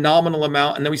people a nominal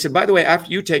amount. And then we said, by the way, after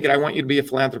you take it, I want you to be a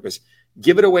philanthropist.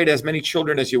 Give it away to as many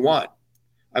children as you want.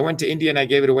 I went to India and I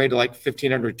gave it away to like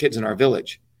 1,500 kids in our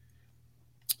village.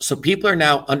 So people are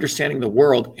now understanding the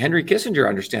world. Henry Kissinger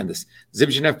understands this.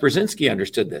 Zbigniew Brzezinski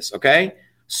understood this. Okay.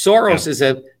 Soros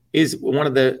is one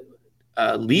of the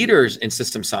leaders in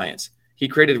system science. He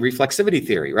created reflexivity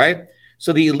theory, right?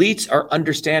 So the elites are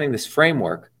understanding this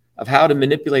framework of how to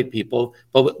manipulate people,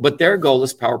 but their goal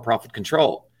is power, profit,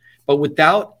 control. But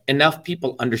without enough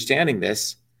people understanding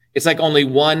this, it's like only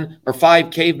 1 or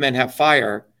 5 cavemen have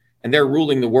fire and they're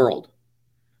ruling the world.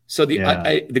 So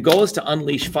the goal is to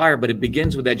unleash fire, but it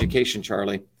begins with education,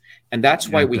 Charlie. And that's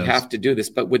why we have to do this.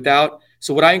 But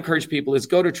so what I encourage people is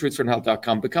go to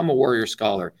truthfreedomhealth.com, become a warrior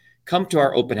scholar, come to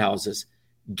our open houses,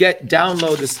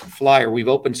 download this flyer. We've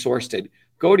open sourced it.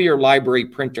 Go to your library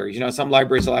printer. Some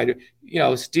libraries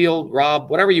allow steal, rob,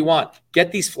 whatever you want.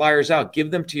 Get these flyers out.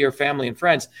 Give them to your family and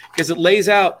friends because it lays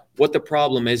out what the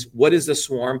problem is, what is the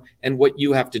swarm, and what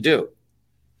you have to do.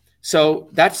 So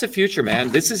that's the future,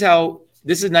 man. This is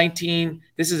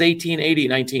 1880,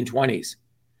 1920s.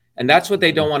 And that's what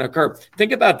they don't want to occur.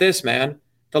 Think about this, man.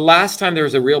 The last time there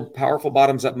was a real powerful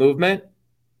bottoms up movement,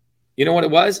 you know what it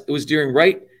was? It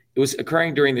was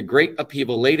occurring during the great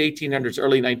upheaval, late 1800s,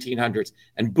 early 1900s.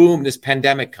 And boom, this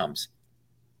pandemic comes,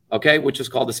 okay, which was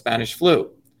called the Spanish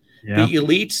flu. Yeah. The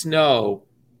elites know,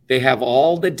 they have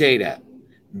all the data.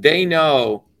 They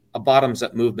know a bottoms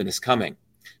up movement is coming.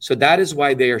 So that is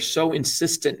why they are so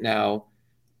insistent now.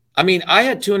 I mean, I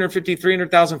had 250,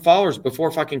 300,000 followers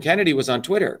before fucking Kennedy was on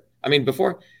Twitter. I mean,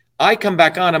 before I come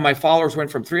back on and my followers went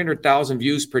from 300,000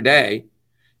 views per day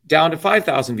down to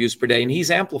 5,000 views per day, and he's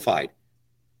amplified.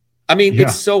 I mean,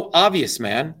 It's so obvious,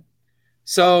 man.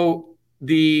 So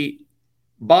the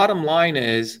bottom line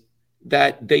is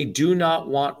that they do not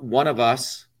want one of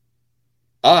us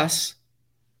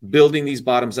building these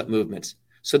bottoms up movements.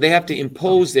 So they have to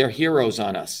impose their heroes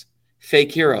on us,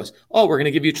 fake heroes. Oh, we're going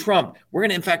to give you Trump. We're going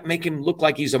to, in fact, make him look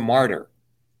like he's a martyr.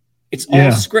 It's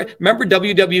all script. Remember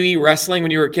WWE wrestling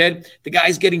when you were a kid? The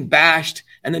guy's getting bashed,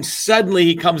 and then suddenly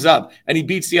he comes up and he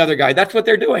beats the other guy. That's what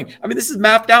they're doing. I mean, this is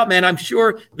mapped out, man. I'm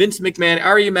sure Vince McMahon,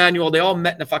 Ari Emanuel, they all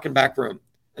met in a fucking back room.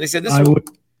 And they said, I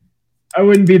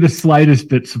wouldn't be the slightest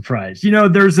bit surprised.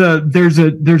 There's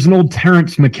an old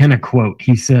Terrence McKenna quote.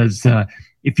 He says,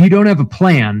 if you don't have a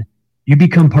plan, you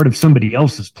become part of somebody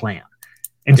else's plan.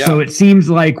 And so it seems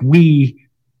like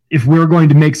if we're going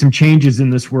to make some changes in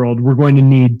this world, we're going to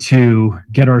need to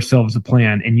get ourselves a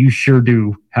plan. And you sure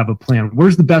do have a plan.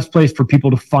 Where's the best place for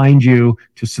people to find you,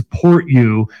 to support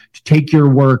you, to take your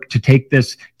work, to take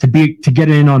this, to get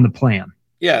in on the plan?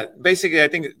 Yeah, basically, I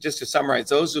think just to summarize,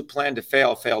 those who plan to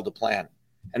fail to plan.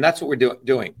 And that's what we're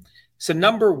doing. So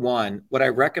number one, what I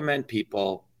recommend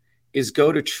people is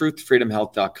go to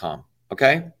truthfreedomhealth.com,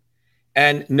 okay?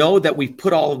 And know that we've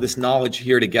put all of this knowledge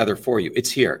here together for you.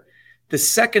 It's here. The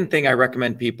second thing I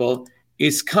recommend people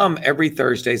is come every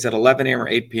Thursdays at 11 a.m. or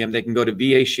 8 p.m. They can go to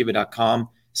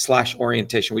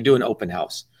vashiva.com/orientation. We do an open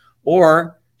house.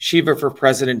 Or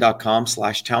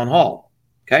shivaforpresident.com/town hall,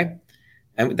 okay?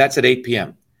 And that's at 8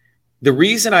 p.m. The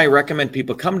reason I recommend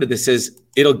people come to this is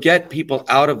it'll get people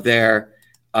out of their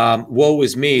woe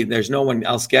is me, there's no one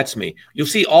else gets me. You'll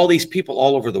see all these people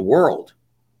all over the world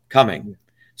coming.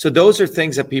 So those are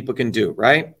things that people can do,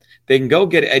 right? They can go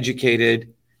get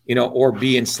educated, or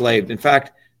be enslaved. In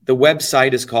fact, the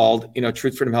website is called,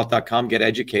 truthfreedomhealth.com, get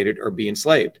educated or be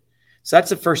enslaved. So that's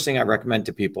the first thing I recommend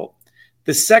to people.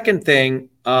 The second thing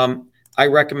I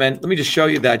recommend, let me just show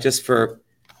you that just for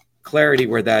clarity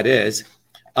where that is.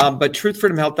 But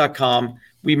truthfreedomhealth.com,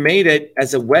 we made it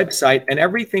as a website, and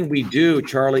everything we do,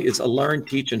 Charlie, is a learn,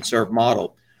 teach, and serve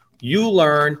model. You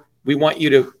learn, we want you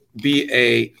to be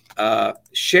a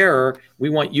sharer. We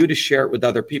want you to share it with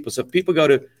other people. So if people go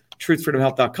to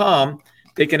truthfreedomhealth.com,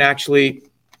 they can actually,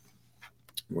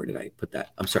 where did I put that?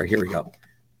 I'm sorry, here we go.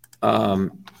 I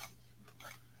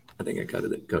think I got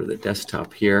to go to the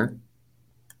desktop here.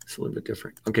 It's a little bit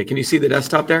different. Okay, can you see the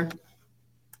desktop there?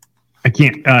 I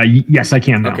can't. Yes, I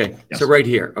can now. Okay, yes. So right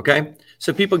here, okay?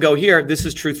 So people go here, this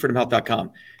is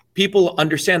truthfreedomhealth.com. People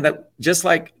understand that just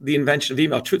like the invention of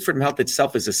email, Truth Freedom Health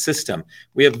itself is a system.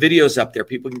 We have videos up there.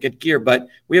 People can get gear, but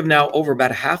we have now over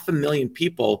about 500,000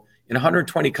 people in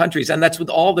 120 countries. And that's with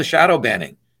all the shadow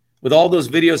banning. With all those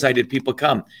videos I did, people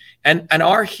come. And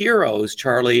our heroes,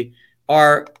 Charlie,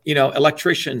 are,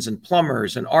 electricians and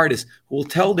plumbers and artists who will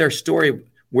tell their story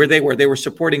where they were. They were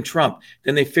supporting Trump.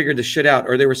 Then they figured the shit out,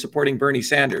 or they were supporting Bernie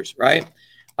Sanders, right?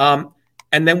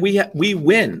 And then we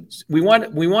win. We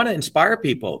want to inspire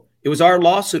people. It was our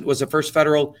lawsuit was the first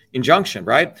federal injunction,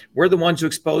 right? We're the ones who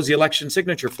exposed the election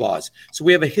signature flaws. So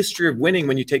we have a history of winning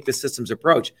when you take the systems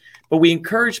approach. But we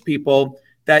encourage people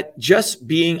that just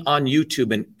being on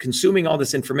YouTube and consuming all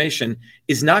this information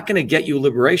is not going to get you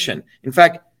liberation. In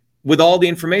fact, with all the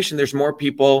information, there's more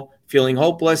people feeling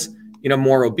hopeless,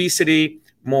 more obesity,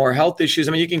 more health issues.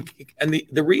 I mean,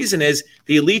 the reason is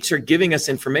the elites are giving us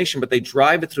information, but they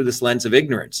drive it through this lens of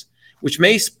ignorance, which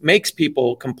makes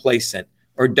people complacent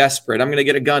or desperate. I'm going to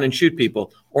get a gun and shoot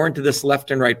people, or into this left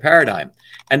and right paradigm.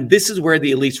 And this is where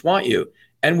the elites want you.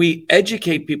 And we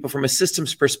educate people from a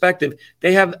systems perspective.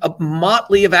 They have a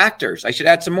motley of actors. I should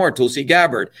add some more. Tulsi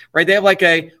Gabbard, right? They have like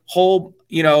a whole,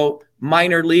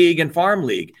 minor league and farm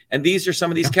league. And these are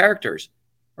some of these characters,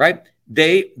 right?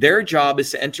 Their job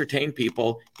is to entertain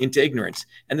people into ignorance.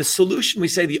 And the solution, we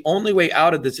say the only way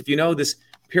out of this, if you know this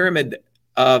pyramid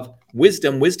of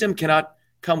wisdom cannot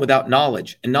come without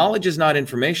knowledge. And knowledge is not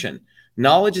information.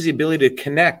 Knowledge is the ability to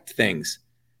connect things,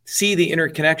 see the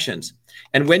interconnections.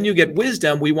 And when you get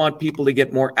wisdom, we want people to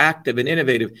get more active and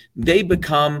innovative. They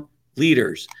become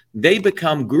leaders. They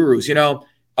become gurus.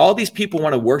 All these people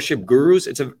want to worship gurus.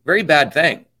 It's a very bad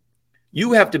thing.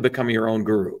 You have to become your own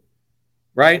guru,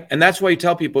 right? And that's why you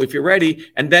tell people, if you're ready,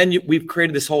 and then we've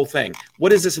created this whole thing. What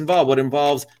does this involve? What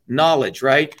involves knowledge,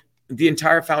 right? The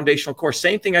entire foundational course.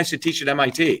 Same thing I used to teach at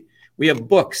MIT. We have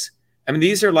books. I mean,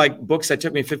 these are like books that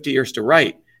took me 50 years to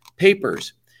write,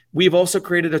 papers. We've also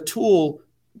created a tool.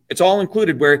 It's all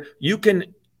included where you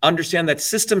can understand that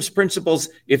systems principles,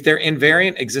 if they're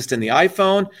invariant, exist in the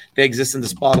iPhone, they exist in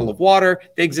this bottle of water,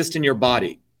 they exist in your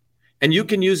body. And you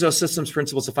can use those systems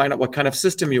principles to find out what kind of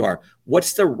system you are.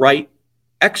 What's the right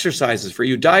exercises for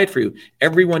you, diet for you?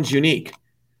 Everyone's unique.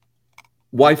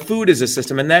 Why food is a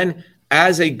system. And then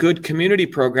as a good community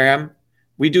program,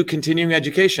 we do continuing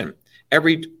education.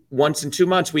 Every once in 2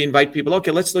 months, we invite people, okay,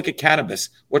 let's look at cannabis.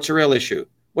 What's a real issue?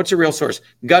 What's a real source?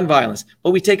 Gun violence. But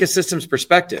we take a systems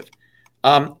perspective.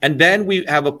 And then we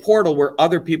have a portal where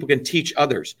other people can teach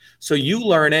others. So you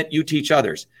learn it, you teach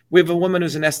others. We have a woman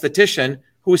who's an esthetician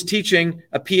who is teaching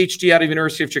a PhD out of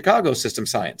University of Chicago system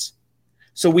science.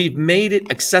 So we've made it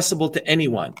accessible to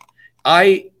anyone.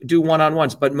 I do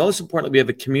one-on-ones, but most importantly, we have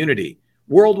a community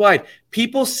worldwide.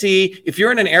 People see, if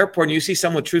you're in an airport and you see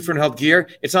someone with Truth for Health gear,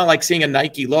 it's not like seeing a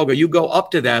Nike logo. You go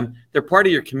up to them, they're part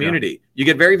of your community. Yeah. You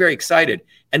get very, very excited.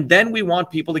 And then we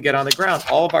want people to get on the ground.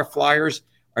 All of our flyers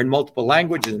are in multiple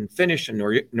languages, in Finnish and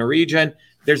Norwegian.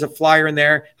 There's a flyer in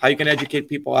there, how you can educate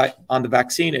people on the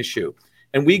vaccine issue.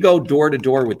 And we go door to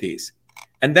door with these.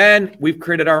 And then we've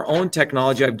created our own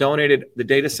technology. I've donated the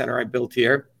data center I built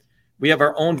here. We have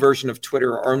our own version of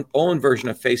Twitter, our own version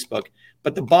of Facebook.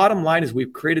 But the bottom line is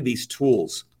we've created these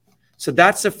tools. So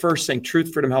that's the first thing,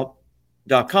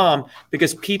 truthfreedomhealth.com,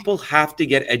 because people have to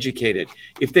get educated.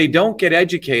 If they don't get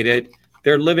educated,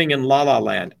 they're living in la la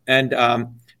land. And,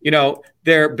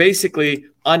 they're basically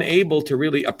unable to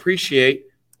really appreciate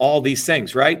all these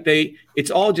things, right?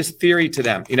 It's all just theory to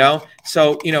them,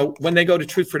 So, when they go to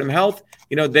Truth Freedom Health,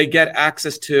 they get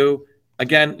access to,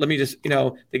 again,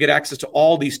 they get access to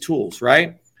all these tools,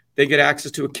 right? They get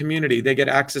access to a community. They get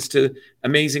access to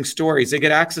amazing stories. They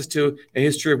get access to a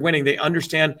history of winning. They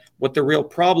understand what the real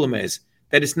problem is,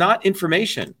 that it's not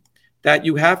information, that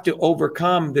you have to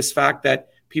overcome this fact that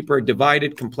people are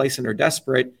divided, complacent, or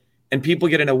desperate. And people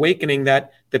get an awakening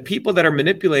that the people that are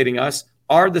manipulating us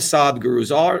are the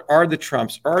Sadhgurus, are the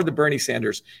Trumps, are the Bernie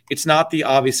Sanders. It's not the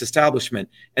obvious establishment.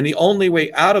 And the only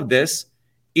way out of this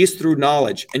is through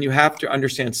knowledge. And you have to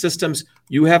understand systems.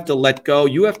 You have to let go.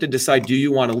 You have to decide, do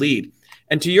you want to lead?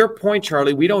 And to your point,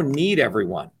 Charlie, we don't need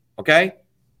everyone, okay?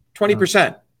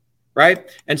 20%, right?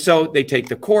 And so they take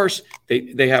the course.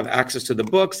 They have access to the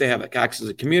books. They have access to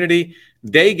the community.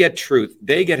 They get truth.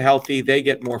 They get healthy. They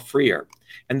get more freer.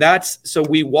 And so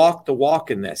we walk the walk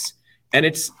in this. And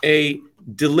it's a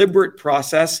deliberate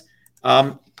process.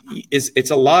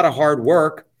 It's a lot of hard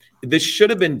work. This should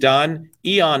have been done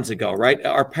eons ago, right?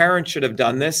 Our parents should have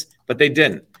done this, but they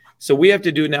didn't. So we have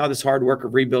to do now this hard work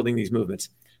of rebuilding these movements.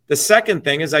 The second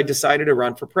thing is I decided to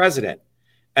run for president.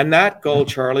 And that goal,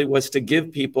 Charlie, was to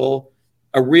give people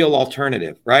a real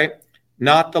alternative, right?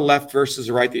 Not the left versus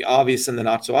the right, the obvious and the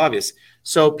not so obvious.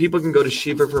 So people can go to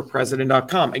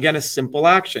shivaforpresident.com. Again, a simple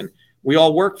action. We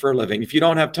all work for a living. If you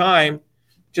don't have time,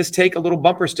 just take a little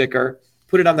bumper sticker,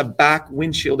 put it on the back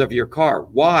windshield of your car.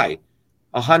 Why?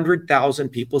 100,000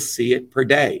 people see it per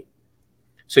day.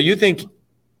 So you think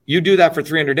you do that for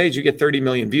 300 days, you get 30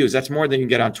 million views. That's more than you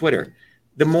get on Twitter.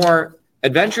 The more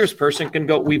adventurous person can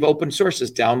go, we've open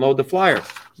sources, download the flyer,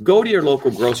 go to your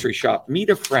local grocery shop, meet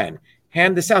a friend,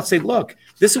 hand this out, say, look,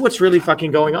 this is what's really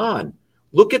fucking going on.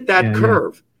 Look at that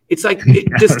curve. It's like, it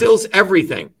distills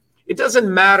everything. It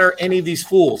doesn't matter any of these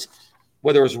fools,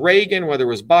 whether it was Reagan, whether it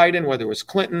was Biden, whether it was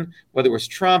Clinton, whether it was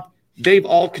Trump, they've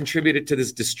all contributed to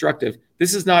this destructive.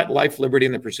 This is not life, liberty,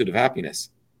 and the pursuit of happiness.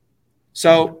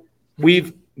 So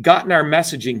we've gotten our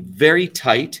messaging very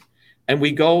tight, and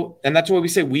we go, and that's why we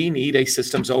say we need a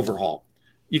systems overhaul.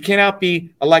 You cannot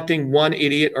be electing one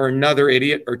idiot or another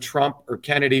idiot or Trump or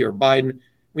Kennedy or Biden.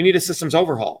 We need a systems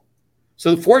overhaul.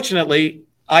 So fortunately,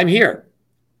 I'm here.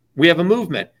 We have a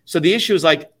movement. So the issue is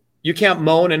like, you can't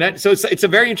moan. And so it's a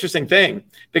very interesting thing,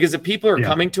 because the people are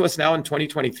coming to us now in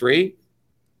 2023,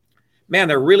 man,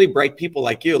 they're really bright people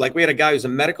like you. Like we had a guy who's a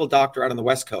medical doctor out on the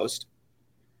West Coast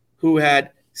who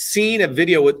had seen a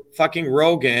video with fucking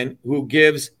Rogan, who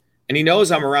gives, and he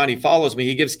knows I'm around, he follows me,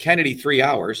 he gives Kennedy 3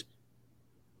 hours.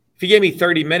 If he gave me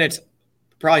 30 minutes,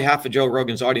 probably half of Joe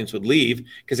Rogan's audience would leave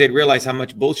because they'd realize how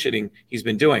much bullshitting he's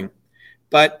been doing.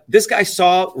 But this guy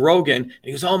saw Rogan and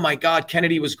he goes, oh my God,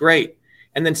 Kennedy was great.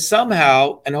 And then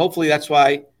somehow, and hopefully that's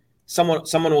why someone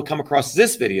will come across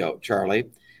this video, Charlie,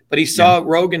 but he saw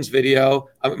Rogan's video,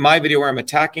 my video where I'm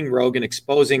attacking Rogan,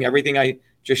 exposing everything I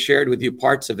just shared with you,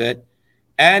 parts of it,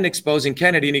 and exposing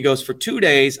Kennedy. And he goes, for 2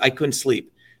 days, I couldn't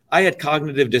sleep. I had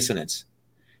cognitive dissonance.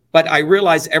 But I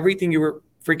realized everything you were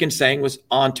freaking saying was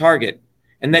on target.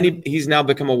 And then he's now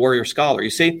become a warrior scholar. You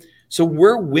see? So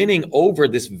we're winning over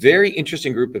this very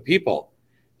interesting group of people.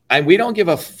 And we don't give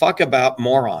a fuck about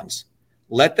morons.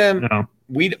 Let them,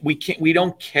 we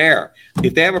don't care.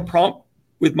 If they have a problem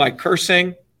with my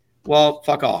cursing, well,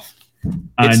 fuck off.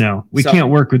 I know. We can't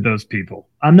work with those people.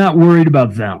 I'm not worried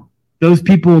about them. Those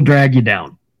people will drag you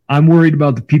down. I'm worried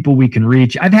about the people we can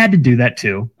reach. I've had to do that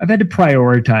too. I've had to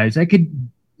prioritize. I could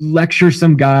lecture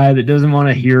some guy that doesn't want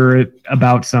to hear it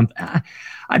about something.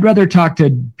 I'd rather talk to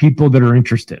people that are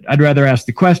interested. I'd rather ask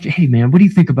the question, hey man, what do you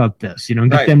think about this? You know,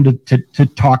 get them to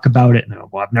talk about it. And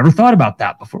well, I've never thought about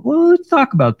that before. Well, let's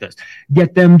talk about this.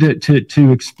 Get them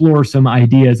to explore some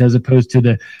ideas, as opposed to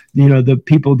the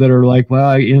people that are like,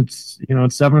 well, it's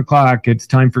 7:00. It's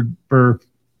time for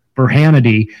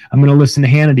Hannity. I'm going to listen to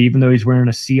Hannity, even though he's wearing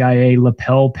a CIA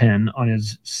lapel pin on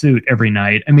his suit every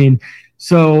night. I mean,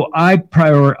 so I'm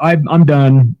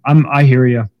done. I hear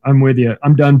you. I'm with you.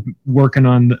 I'm done working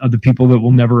on the people that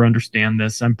will never understand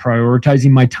this. I'm prioritizing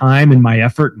my time and my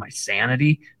effort, and my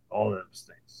sanity, all those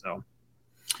things. So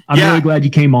I'm really glad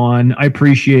you came on. I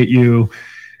appreciate you.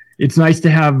 It's nice to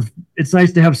have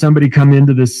somebody come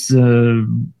into this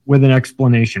with an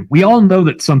explanation. We all know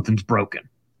that something's broken.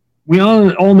 We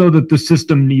all know that the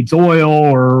system needs oil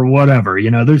or whatever.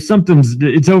 There's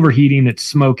it's overheating, it's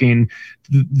smoking,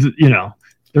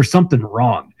 there's something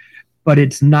wrong. But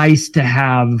it's nice to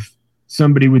have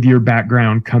somebody with your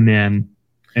background come in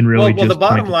and really well, the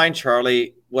bottom line,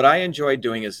 Charlie, what I enjoy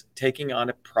doing is taking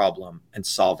on a problem and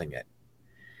solving it.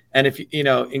 And if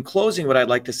in closing, what I'd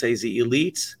like to say is the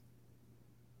elites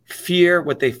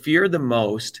what they fear the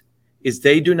most is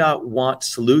they do not want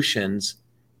solutions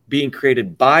being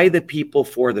created by the people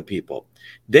for the people.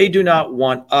 They do not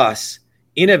want us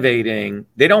innovating.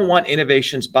 They don't want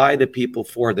innovations by the people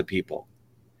for the people.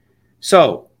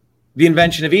 So the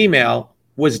invention of email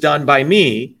was done by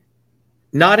me,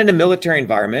 not in a military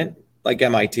environment like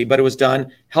MIT, but it was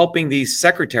done helping these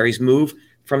secretaries move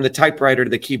from the typewriter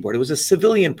to the keyboard. It was a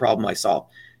civilian problem I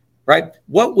solved, right?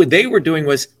 What they were doing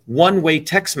was one-way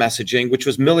text messaging, which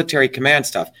was military command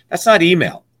stuff. That's not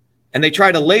email. And they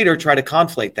try to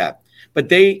conflate that. But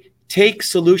they take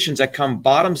solutions that come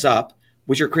bottoms up,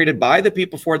 which are created by the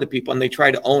people for the people, and they try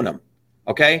to own them.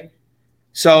 Okay?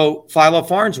 So Philo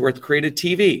Farnsworth created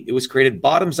TV. It was created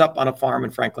bottoms up on a farm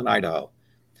in Franklin, Idaho.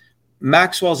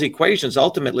 Maxwell's equations,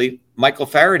 ultimately, Michael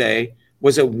Faraday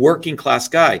was a working class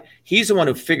guy. He's the one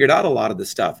who figured out a lot of this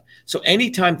stuff. So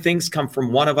anytime things come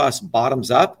from one of us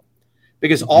bottoms up,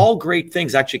 because all great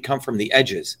things actually come from the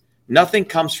edges. Nothing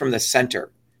comes from the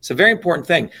center. It's a very important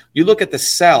thing. You look at the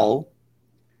cell,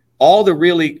 all the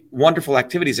really wonderful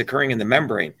activities occurring in the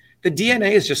membrane. The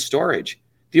DNA is just storage.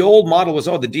 The old model was,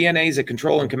 the DNA is a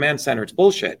control and command center. It's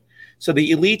bullshit. So the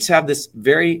elites have this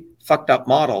very fucked up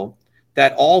model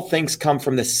that all things come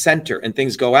from the center and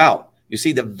things go out. You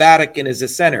see, the Vatican is the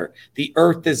center. The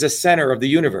Earth is the center of the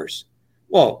universe.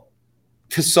 Well,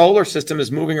 the solar system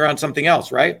is moving around something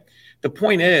else, right? The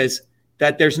point is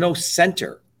that there's no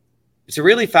center. It's a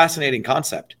really fascinating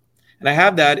concept. And I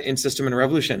have that in System and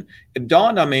Revolution. It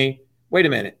dawned on me, wait a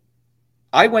minute.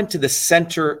 I went to the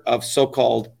center of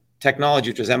so-called technology,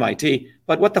 which was MIT,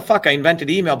 but what the fuck? I invented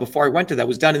email before I went to that. It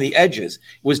was done in the edges.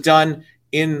 It was done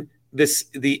in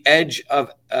the edge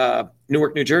of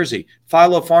Newark, New Jersey.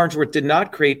 Philo Farnsworth did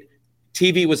not create,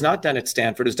 TV was not done at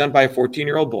Stanford. It was done by a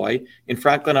 14-year-old boy in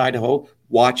Franklin, Idaho,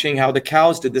 watching how the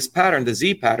cows did this pattern, the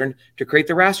Z pattern, to create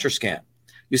the raster scan.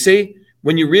 You see,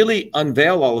 when you really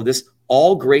unveil all of this,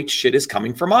 all great shit is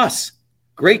coming from us.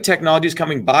 Great technology is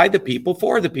coming by the people,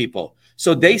 for the people.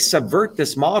 So they subvert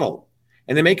this model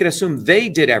and they make it assume they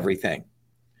did everything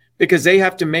because they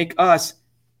have to make us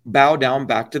bow down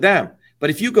back to them. But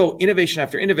if you go innovation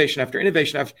after innovation after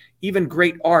innovation, after even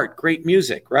great art, great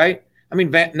music, right? I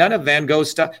mean, none of Van Gogh's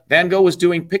stuff. Van Gogh was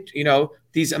doing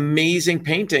these amazing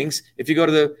paintings. If you go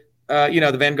to the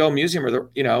the Van Gogh Museum or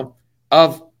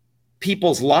of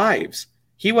people's lives,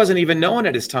 he wasn't even known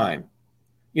at his time.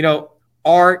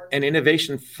 Art and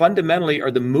innovation fundamentally are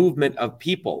the movement of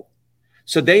people.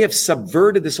 So they have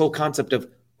subverted this whole concept of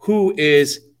who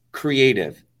is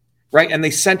creative, right? And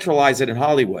they centralize it in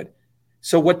Hollywood.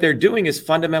 So what they're doing is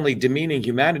fundamentally demeaning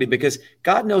humanity because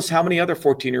God knows how many other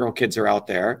 14-year-old kids are out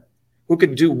there who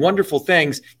could do wonderful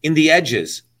things in the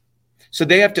edges. So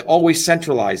they have to always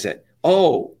centralize it.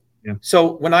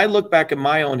 So when I look back at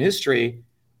my own history,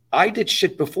 I did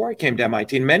shit before I came to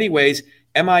MIT. In many ways,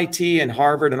 MIT and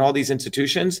Harvard and all these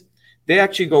institutions, they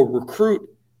actually go recruit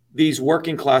these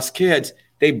working class kids.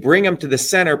 They bring them to the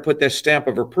center, put their stamp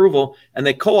of approval, and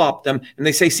they co-opt them. And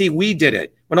they say, see, we did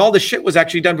it, when all the shit was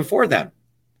actually done before them.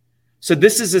 So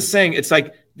this is a saying. It's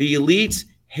like the elites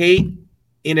hate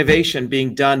innovation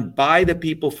being done by the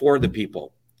people, for the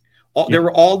people. There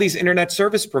were all these internet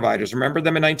service providers. Remember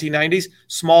them in 1990s?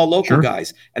 Small local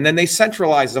guys. And then they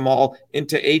centralized them all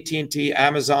into AT&T,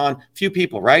 Amazon, few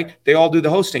people, right? They all do the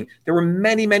hosting. There were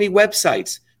many, many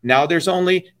websites. Now there's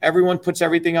only, everyone puts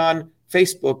everything on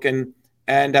Facebook and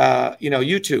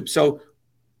YouTube. So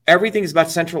everything is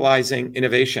about centralizing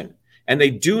innovation. And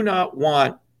they do not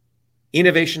want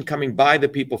innovation coming by the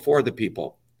people, for the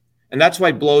people. And that's why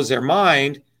it blows their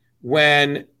mind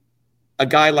when a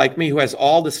guy like me who has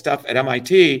all the stuff at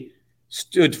MIT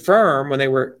stood firm when they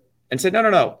were and said,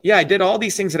 no. Yeah, I did all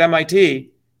these things at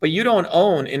MIT, but you don't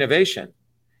own innovation.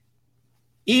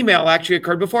 Email actually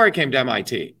occurred before I came to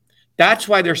MIT. That's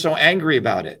why they're so angry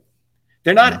about it.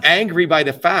 They're not angry by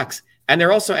the facts. And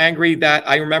they're also angry that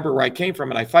I remember where I came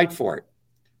from and I fight for it,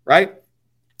 right?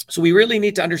 So we really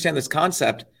need to understand this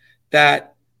concept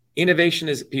that innovation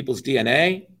is people's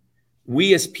DNA.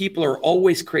 We as people are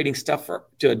always creating stuff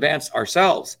to advance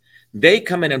ourselves. They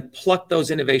come in and pluck those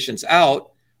innovations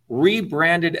out,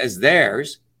 rebrand it as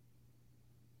theirs,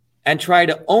 and try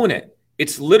to own it.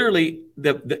 It's literally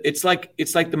it's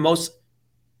the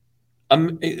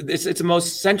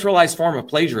most centralized form of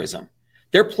plagiarism.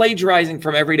 They're plagiarizing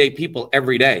from everyday people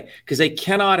every day because they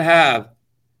cannot have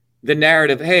the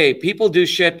narrative, hey, people do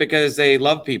shit because they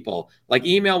love people. Like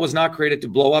email was not created to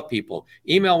blow up people.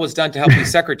 Email was done to help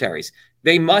these secretaries.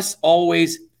 They must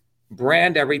always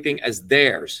brand everything as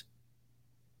theirs.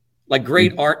 Like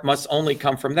great art must only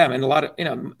come from them. And a lot of,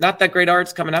 not that great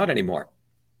art's coming out anymore.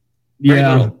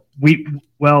 Listen,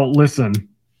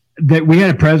 that we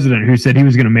had a president who said he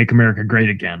was going to make America great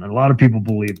again. And a lot of people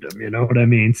believed him, you know what I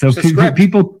mean? So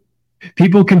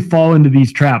people can fall into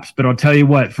these traps, but I'll tell you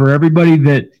what, for everybody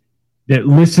that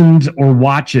listens or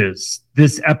watches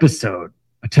this episode,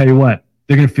 I tell you what,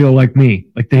 they're going to feel like me.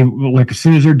 Like as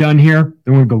soon as they're done here,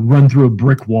 they're going to go run through a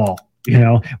brick wall.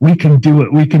 We can do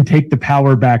it. We can take the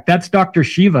power back. That's Dr.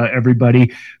 Shiva,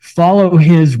 everybody. Follow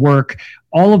his work.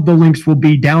 All of the links will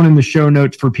be down in the show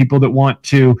notes for people that want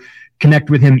to connect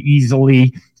with him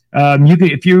easily.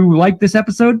 If you like this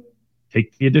episode,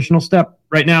 take the additional step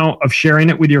right now of sharing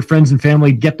it with your friends and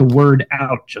family. Get the word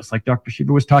out, just like Dr.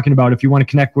 Shiva was talking about. If you want to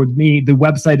connect with me, the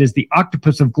website is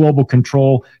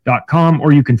theoctopusofglobalcontrol.com,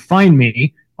 or you can find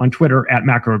me on Twitter at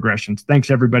macroaggressions. Thanks,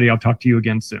 everybody. I'll talk to you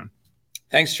again soon.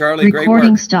 Thanks, Charlie. Great work.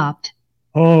 Recording stopped.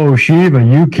 Oh, Shiva,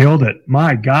 you killed it.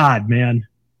 My God, man.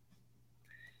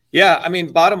 Yeah, I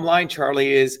mean, bottom line,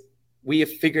 Charlie, is we have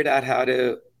figured out how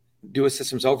to do a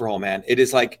systems overhaul, man. It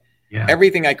is like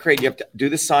everything I create, you have to do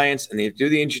the science and then you have to do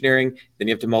the engineering, then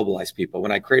you have to mobilize people.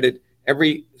 When I created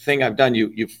everything I've done,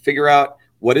 you figure out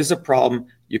what is the problem,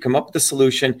 you come up with the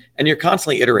solution, and you're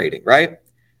constantly iterating, right?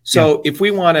 So if we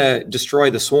want to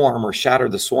destroy the swarm or shatter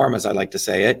the swarm, as I like to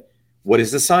say it, what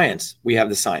is the science? We have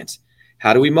the science.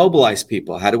 How do we mobilize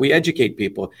people? How do we educate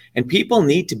people? And people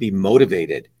need to be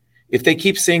motivated. If they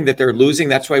keep seeing that they're losing,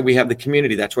 that's why we have the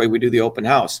community. That's why we do the open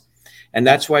house. And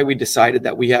that's why we decided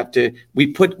that we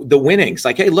put the winnings,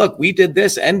 like, hey, look, we did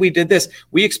this and we did this.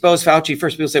 We exposed Fauci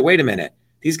first. People say, wait a minute.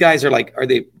 These guys are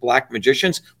they black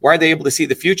magicians? Why are they able to see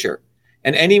the future?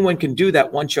 And anyone can do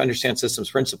that once you understand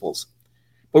systems principles.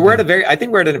 But I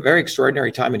think we're at a very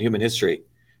extraordinary time in human history,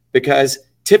 because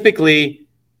typically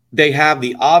they have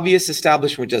the obvious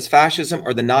establishment, which is fascism,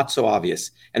 or the not so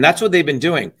obvious. And that's what they've been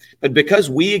doing. But because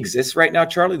we exist right now,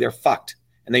 Charlie, they're fucked.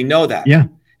 And they know that. Yeah.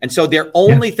 And so their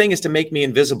only thing is to make me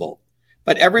invisible.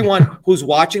 But everyone who's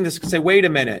watching this can say, wait a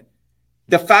minute.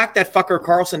 The fact that fucker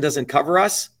Carlson doesn't cover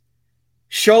us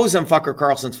shows them fucker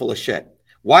Carlson's full of shit.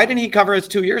 Why didn't he cover us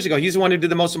 2 years ago? He's the one who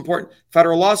did the most important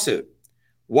federal lawsuit.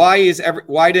 Why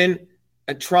didn't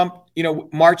Trump,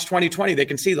 March 2020, they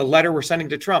can see the letter we're sending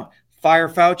to Trump. Fire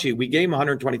Fauci. We gave him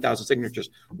 120,000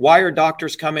 signatures. Why are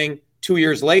doctors coming 3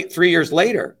 years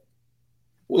later?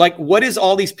 Like, what is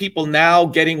all these people now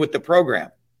getting with the program?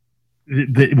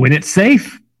 When it's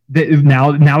safe.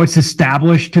 Now it's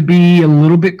established to be a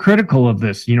little bit critical of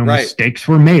this. Mistakes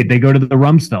were made. They go to the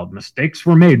Rumsfeld. Mistakes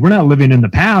were made. We're not living in the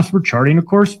past. We're charting a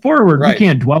course forward. Right. We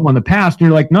can't dwell on the past. And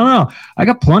you're like, no. I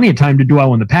got plenty of time to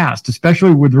dwell on the past,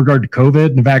 especially with regard to COVID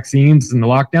and the vaccines and the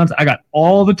lockdowns. I got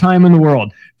all the time in the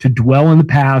world to dwell in the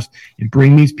past and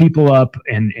bring these people up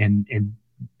and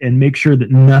make sure that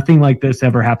nothing like this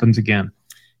ever happens again.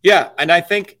 Yeah. And I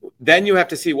think then you have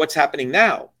to see what's happening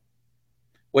now.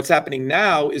 What's happening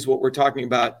now is what we're talking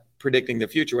about, predicting the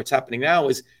future. What's happening now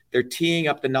is they're teeing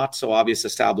up the not so obvious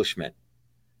establishment,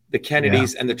 the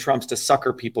Kennedys and the Trumps, to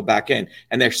sucker people back in.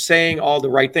 And they're saying all the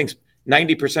right things.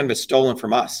 90% of it's stolen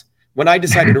from us. When I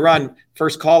decided to run,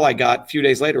 first call I got a few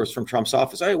days later was from Trump's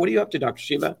office. Hey, what are you up to, Dr.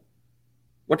 Shiva?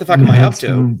 What the fuck am I up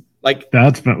to? Like,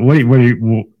 that's what do you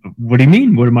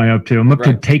mean? What am I up to? I'm up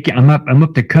to I'm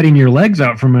up to cutting your legs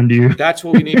out from under you. That's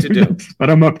what we need to do. That's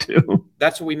what I'm up to.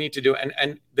 That's what we need to do.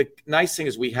 And the nice thing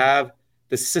is we have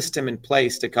the system in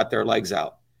place to cut their legs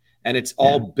out, and it's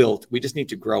all built. We just need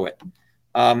to grow it.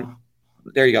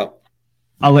 There you go.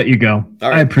 I'll let you go.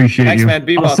 Right. I appreciate Thanks, you. Man.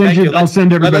 Be well. I'll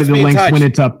send everybody the links when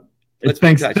it's up.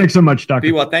 Thanks so much, Doctor.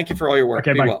 Be well. Thank you for all your work.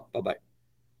 Okay, Be well. Bye-bye.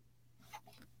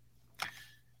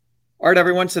 All right,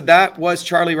 everyone. So that was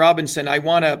Charlie Robinson. I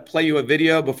want to play you a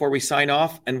video before we sign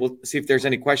off, and we'll see if there's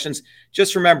any questions.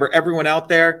 Just remember, everyone out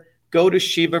there, go to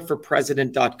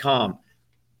shivaforpresident.com.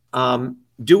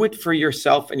 Do it for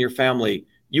yourself and your family.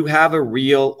 You have a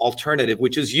real alternative,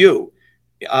 which is you.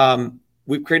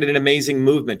 We've created an amazing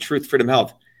movement, Truth, Freedom,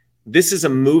 Health. This is a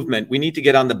movement. We need to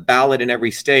get on the ballot in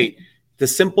every state. The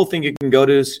simple thing you can go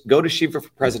to is go to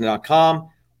shivaforpresident.com,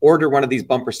 order one of these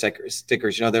bumper stickers.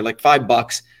 They're like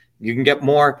 $5. You can get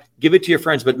more, give it to your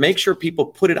friends, but make sure people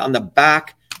put it on the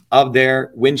back of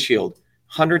their windshield.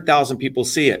 100,000 people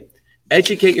see it.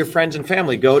 Educate your friends and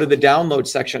family. Go to the download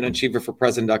section on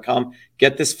shivaforpresident.com.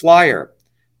 Get this flyer,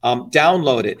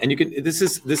 download it. And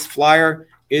this flyer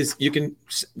you can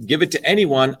give it to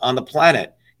anyone on the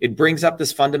planet. It brings up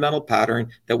this fundamental pattern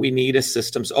that we need a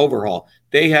systems overhaul.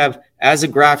 They have, as a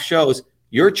graph shows,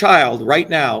 your child right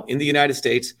now in the United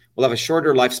States will have a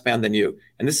shorter lifespan than you.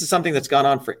 And this is something that's gone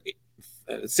on for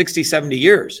 60, 70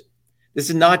 years. This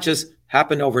is not just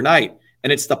happened overnight.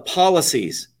 And it's the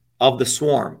policies of the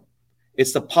swarm.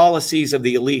 It's the policies of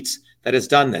the elites that has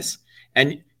done this.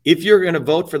 And if you're going to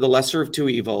vote for the lesser of two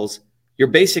evils, you're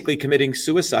basically committing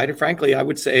suicide. And frankly, I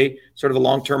would say sort of a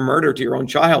long-term murder to your own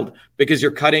child, because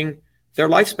you're cutting their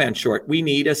lifespan short. We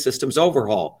need a systems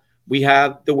overhaul. We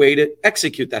have the way to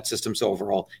execute that systems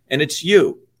overhaul. And it's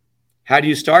you. How do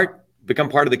you start? Become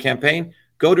part of the campaign?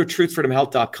 Go to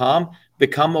truthfreedomhealth.com,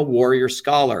 become a warrior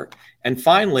scholar. And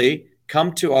finally,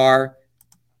 come to our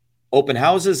open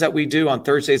houses that we do on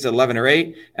Thursdays at 11 or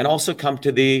 8, and also come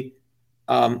to the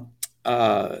town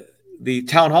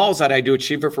halls that I do at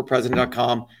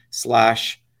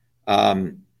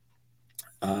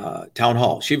shivaforpresident.com/town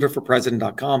hall,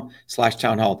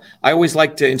 shivaforpresident.com/town hall. I always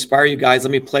like to inspire you guys. Let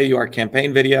me play you our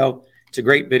campaign video. It's a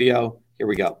great video. Here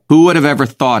we go. Who would have ever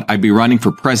thought I'd be running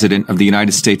for president of the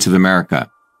United States of America?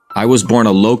 I was born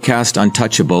a low caste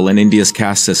untouchable in India's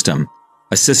caste system,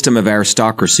 a system of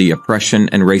aristocracy, oppression,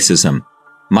 and racism.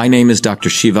 My name is Dr.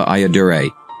 Shiva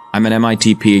Ayyadurai. I'm an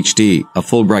MIT PhD, a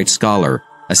Fulbright scholar,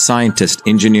 a scientist,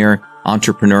 engineer,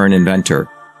 entrepreneur, and inventor.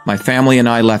 My family and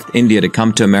I left India to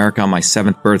come to America on my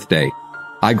 7th birthday.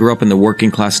 I grew up in the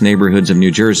working-class neighborhoods of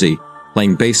New Jersey,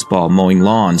 playing baseball, mowing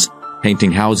lawns,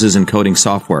 painting houses, and coding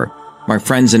software. My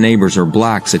friends and neighbors are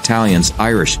blacks, Italians,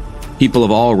 Irish, people of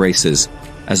all races.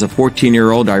 As a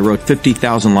 14-year-old, I wrote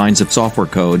 50,000 lines of software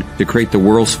code to create the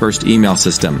world's first email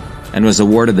system, and was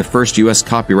awarded the first U.S.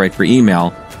 copyright for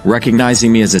email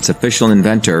recognizing me as its official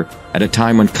inventor at a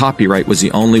time when copyright was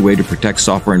the only way to protect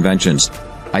software inventions.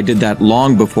 I did that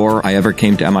long before I ever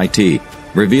came to MIT,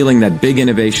 revealing that big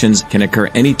innovations can occur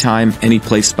anytime, any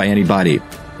place by anybody.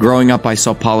 Growing up, I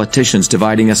saw politicians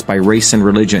dividing us by race and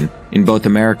religion in both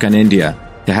America and India,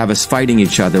 to have us fighting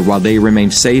each other while they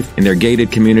remained safe in their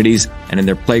gated communities and in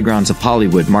their playgrounds of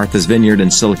Hollywood, Martha's Vineyard,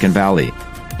 and Silicon Valley.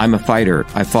 I'm a fighter.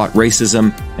 I fought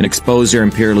racism and exposed their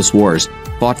imperialist wars,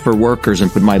 fought for workers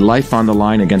and put my life on the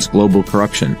line against global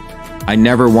corruption. I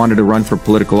never wanted to run for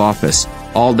political office.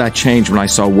 All that changed when I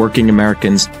saw working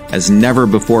Americans as never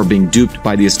before being duped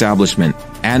by the establishment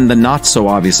and the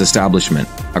not-so-obvious establishment.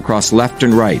 Across left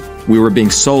and right, we were being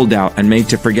sold out and made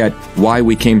to forget why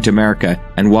we came to America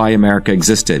and why America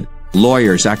existed.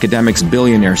 Lawyers, academics,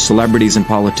 billionaires, celebrities, and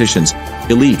politicians,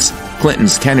 elites,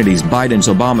 Clintons, Kennedys,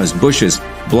 Bidens, Obamas, Bushes,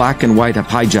 black and white have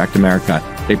hijacked America.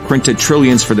 They printed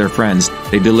trillions for their friends.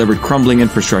 They delivered crumbling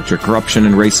infrastructure, corruption,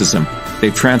 and racism.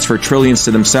 They've transferred trillions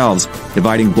to themselves,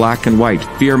 dividing black and white,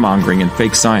 fear-mongering, and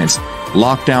fake science.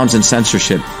 Lockdowns and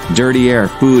censorship, dirty air,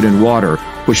 food, and water,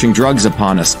 pushing drugs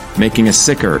upon us, making us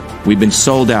sicker. We've been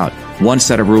sold out. One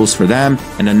set of rules for them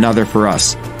and another for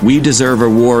us. We deserve a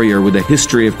warrior with a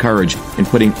history of courage in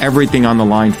putting everything on the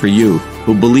line for you,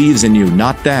 who believes in you,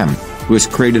 not them, who has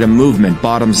created a movement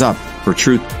bottoms up for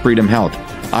truth, freedom, health.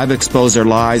 I've exposed their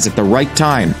lies at the right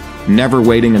time, never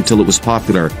waiting until it was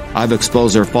popular. I've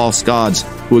exposed their false gods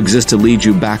who exist to lead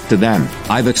you back to them.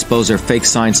 I've exposed their fake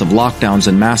science of lockdowns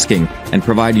and masking and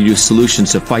provided you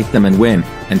solutions to fight them and win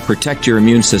and protect your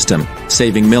immune system,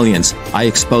 saving millions. I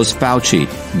exposed Fauci,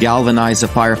 galvanized the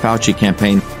Fire Fauci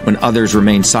campaign when others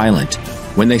remained silent.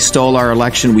 When they stole our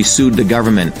election, we sued the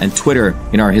government and Twitter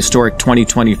in our historic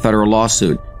 2020 federal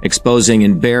lawsuit, exposing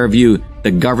in bare view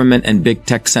the government and big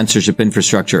tech censorship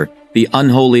infrastructure, the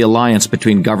unholy alliance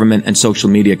between government and social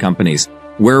media companies.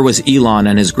 Where was Elon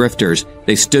and his grifters?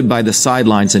 They stood by the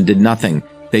sidelines and did nothing.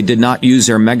 They did not use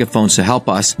their megaphones to help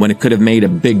us when it could have made a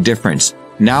big difference.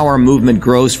 Now our movement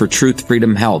grows for truth,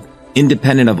 freedom, health,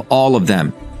 independent of all of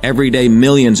them. Every day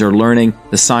millions are learning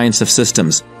the science of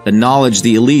systems, the knowledge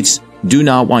the elites do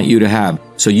not want you to have,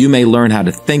 so you may learn how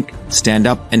to think, stand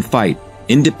up, and fight,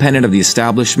 independent of the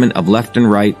establishment of left and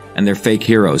right and their fake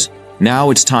heroes.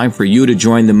 Now it's time for you to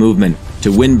join the movement,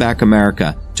 to win back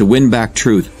America, to win back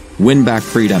truth, win back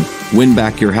freedom, win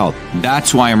back your health.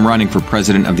 That's why I'm running for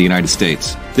President of the United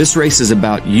States. This race is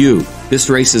about you. This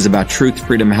race is about truth,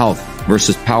 freedom, health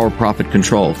versus power, profit,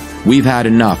 control. We've had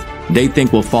enough. They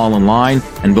think we'll fall in line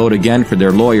and vote again for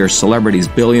their lawyers, celebrities,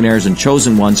 billionaires, and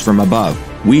chosen ones from above.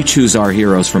 We choose our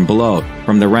heroes from below,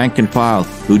 from the rank and file,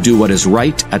 who do what is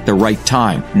right at the right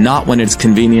time, not when it's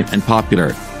convenient and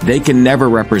popular. They can never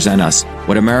represent us.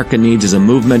 What America needs is a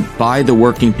movement by the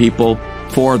working people,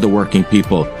 for the working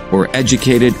people, who are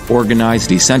educated, organized,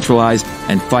 decentralized,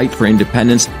 and fight for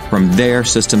independence from their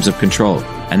systems of control.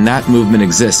 And that movement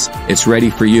exists. It's ready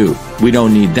for you. We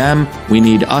don't need them. We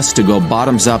need us to go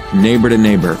bottoms up, neighbor to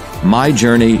neighbor. My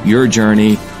journey, your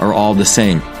journey are all the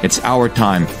same. It's our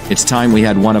time. It's time we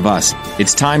had one of us.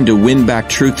 It's time to win back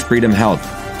truth, freedom, health,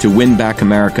 to win back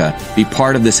America. Be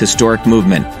part of this historic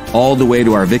movement, all the way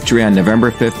to our victory on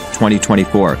November 5th,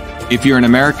 2024. If you're an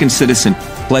American citizen,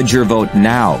 pledge your vote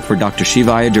now for Dr.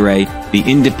 Shiva Ayyadurai, the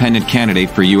independent candidate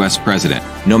for U.S. President.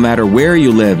 No matter where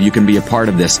you live, you can be a part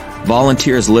of this.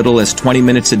 Volunteer as little as 20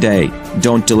 minutes a day.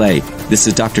 Don't delay. This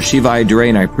is Dr. Shiva Ayyadurai,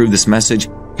 and I approve this message,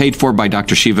 paid for by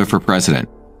Dr. Shiva for President.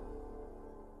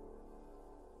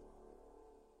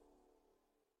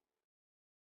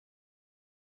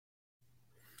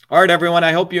 All right, everyone.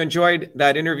 I hope you enjoyed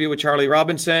that interview with Charlie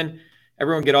Robinson.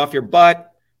 Everyone get off your butt.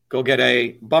 Go get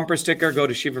a bumper sticker. Go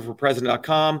to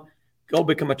shivaforpresident.com. Go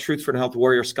become a Truth for Health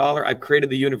Warrior Scholar. I've created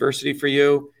the university for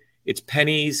you. It's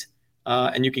pennies,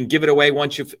 and you can give it away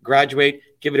once you graduate.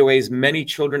 Give it away as many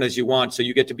children as you want, so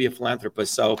you get to be a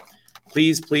philanthropist. So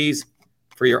please, please,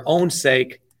 for your own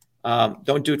sake,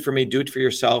 don't do it for me. Do it for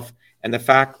yourself. And the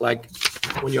fact, like,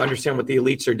 when you understand what the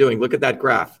elites are doing, look at that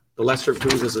graph. The lesser of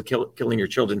foods is killing your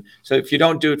children. So if you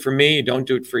don't do it for me, don't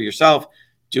do it for yourself.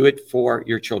 Do it for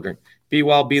your children. Be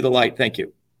well, be the light. Thank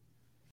you.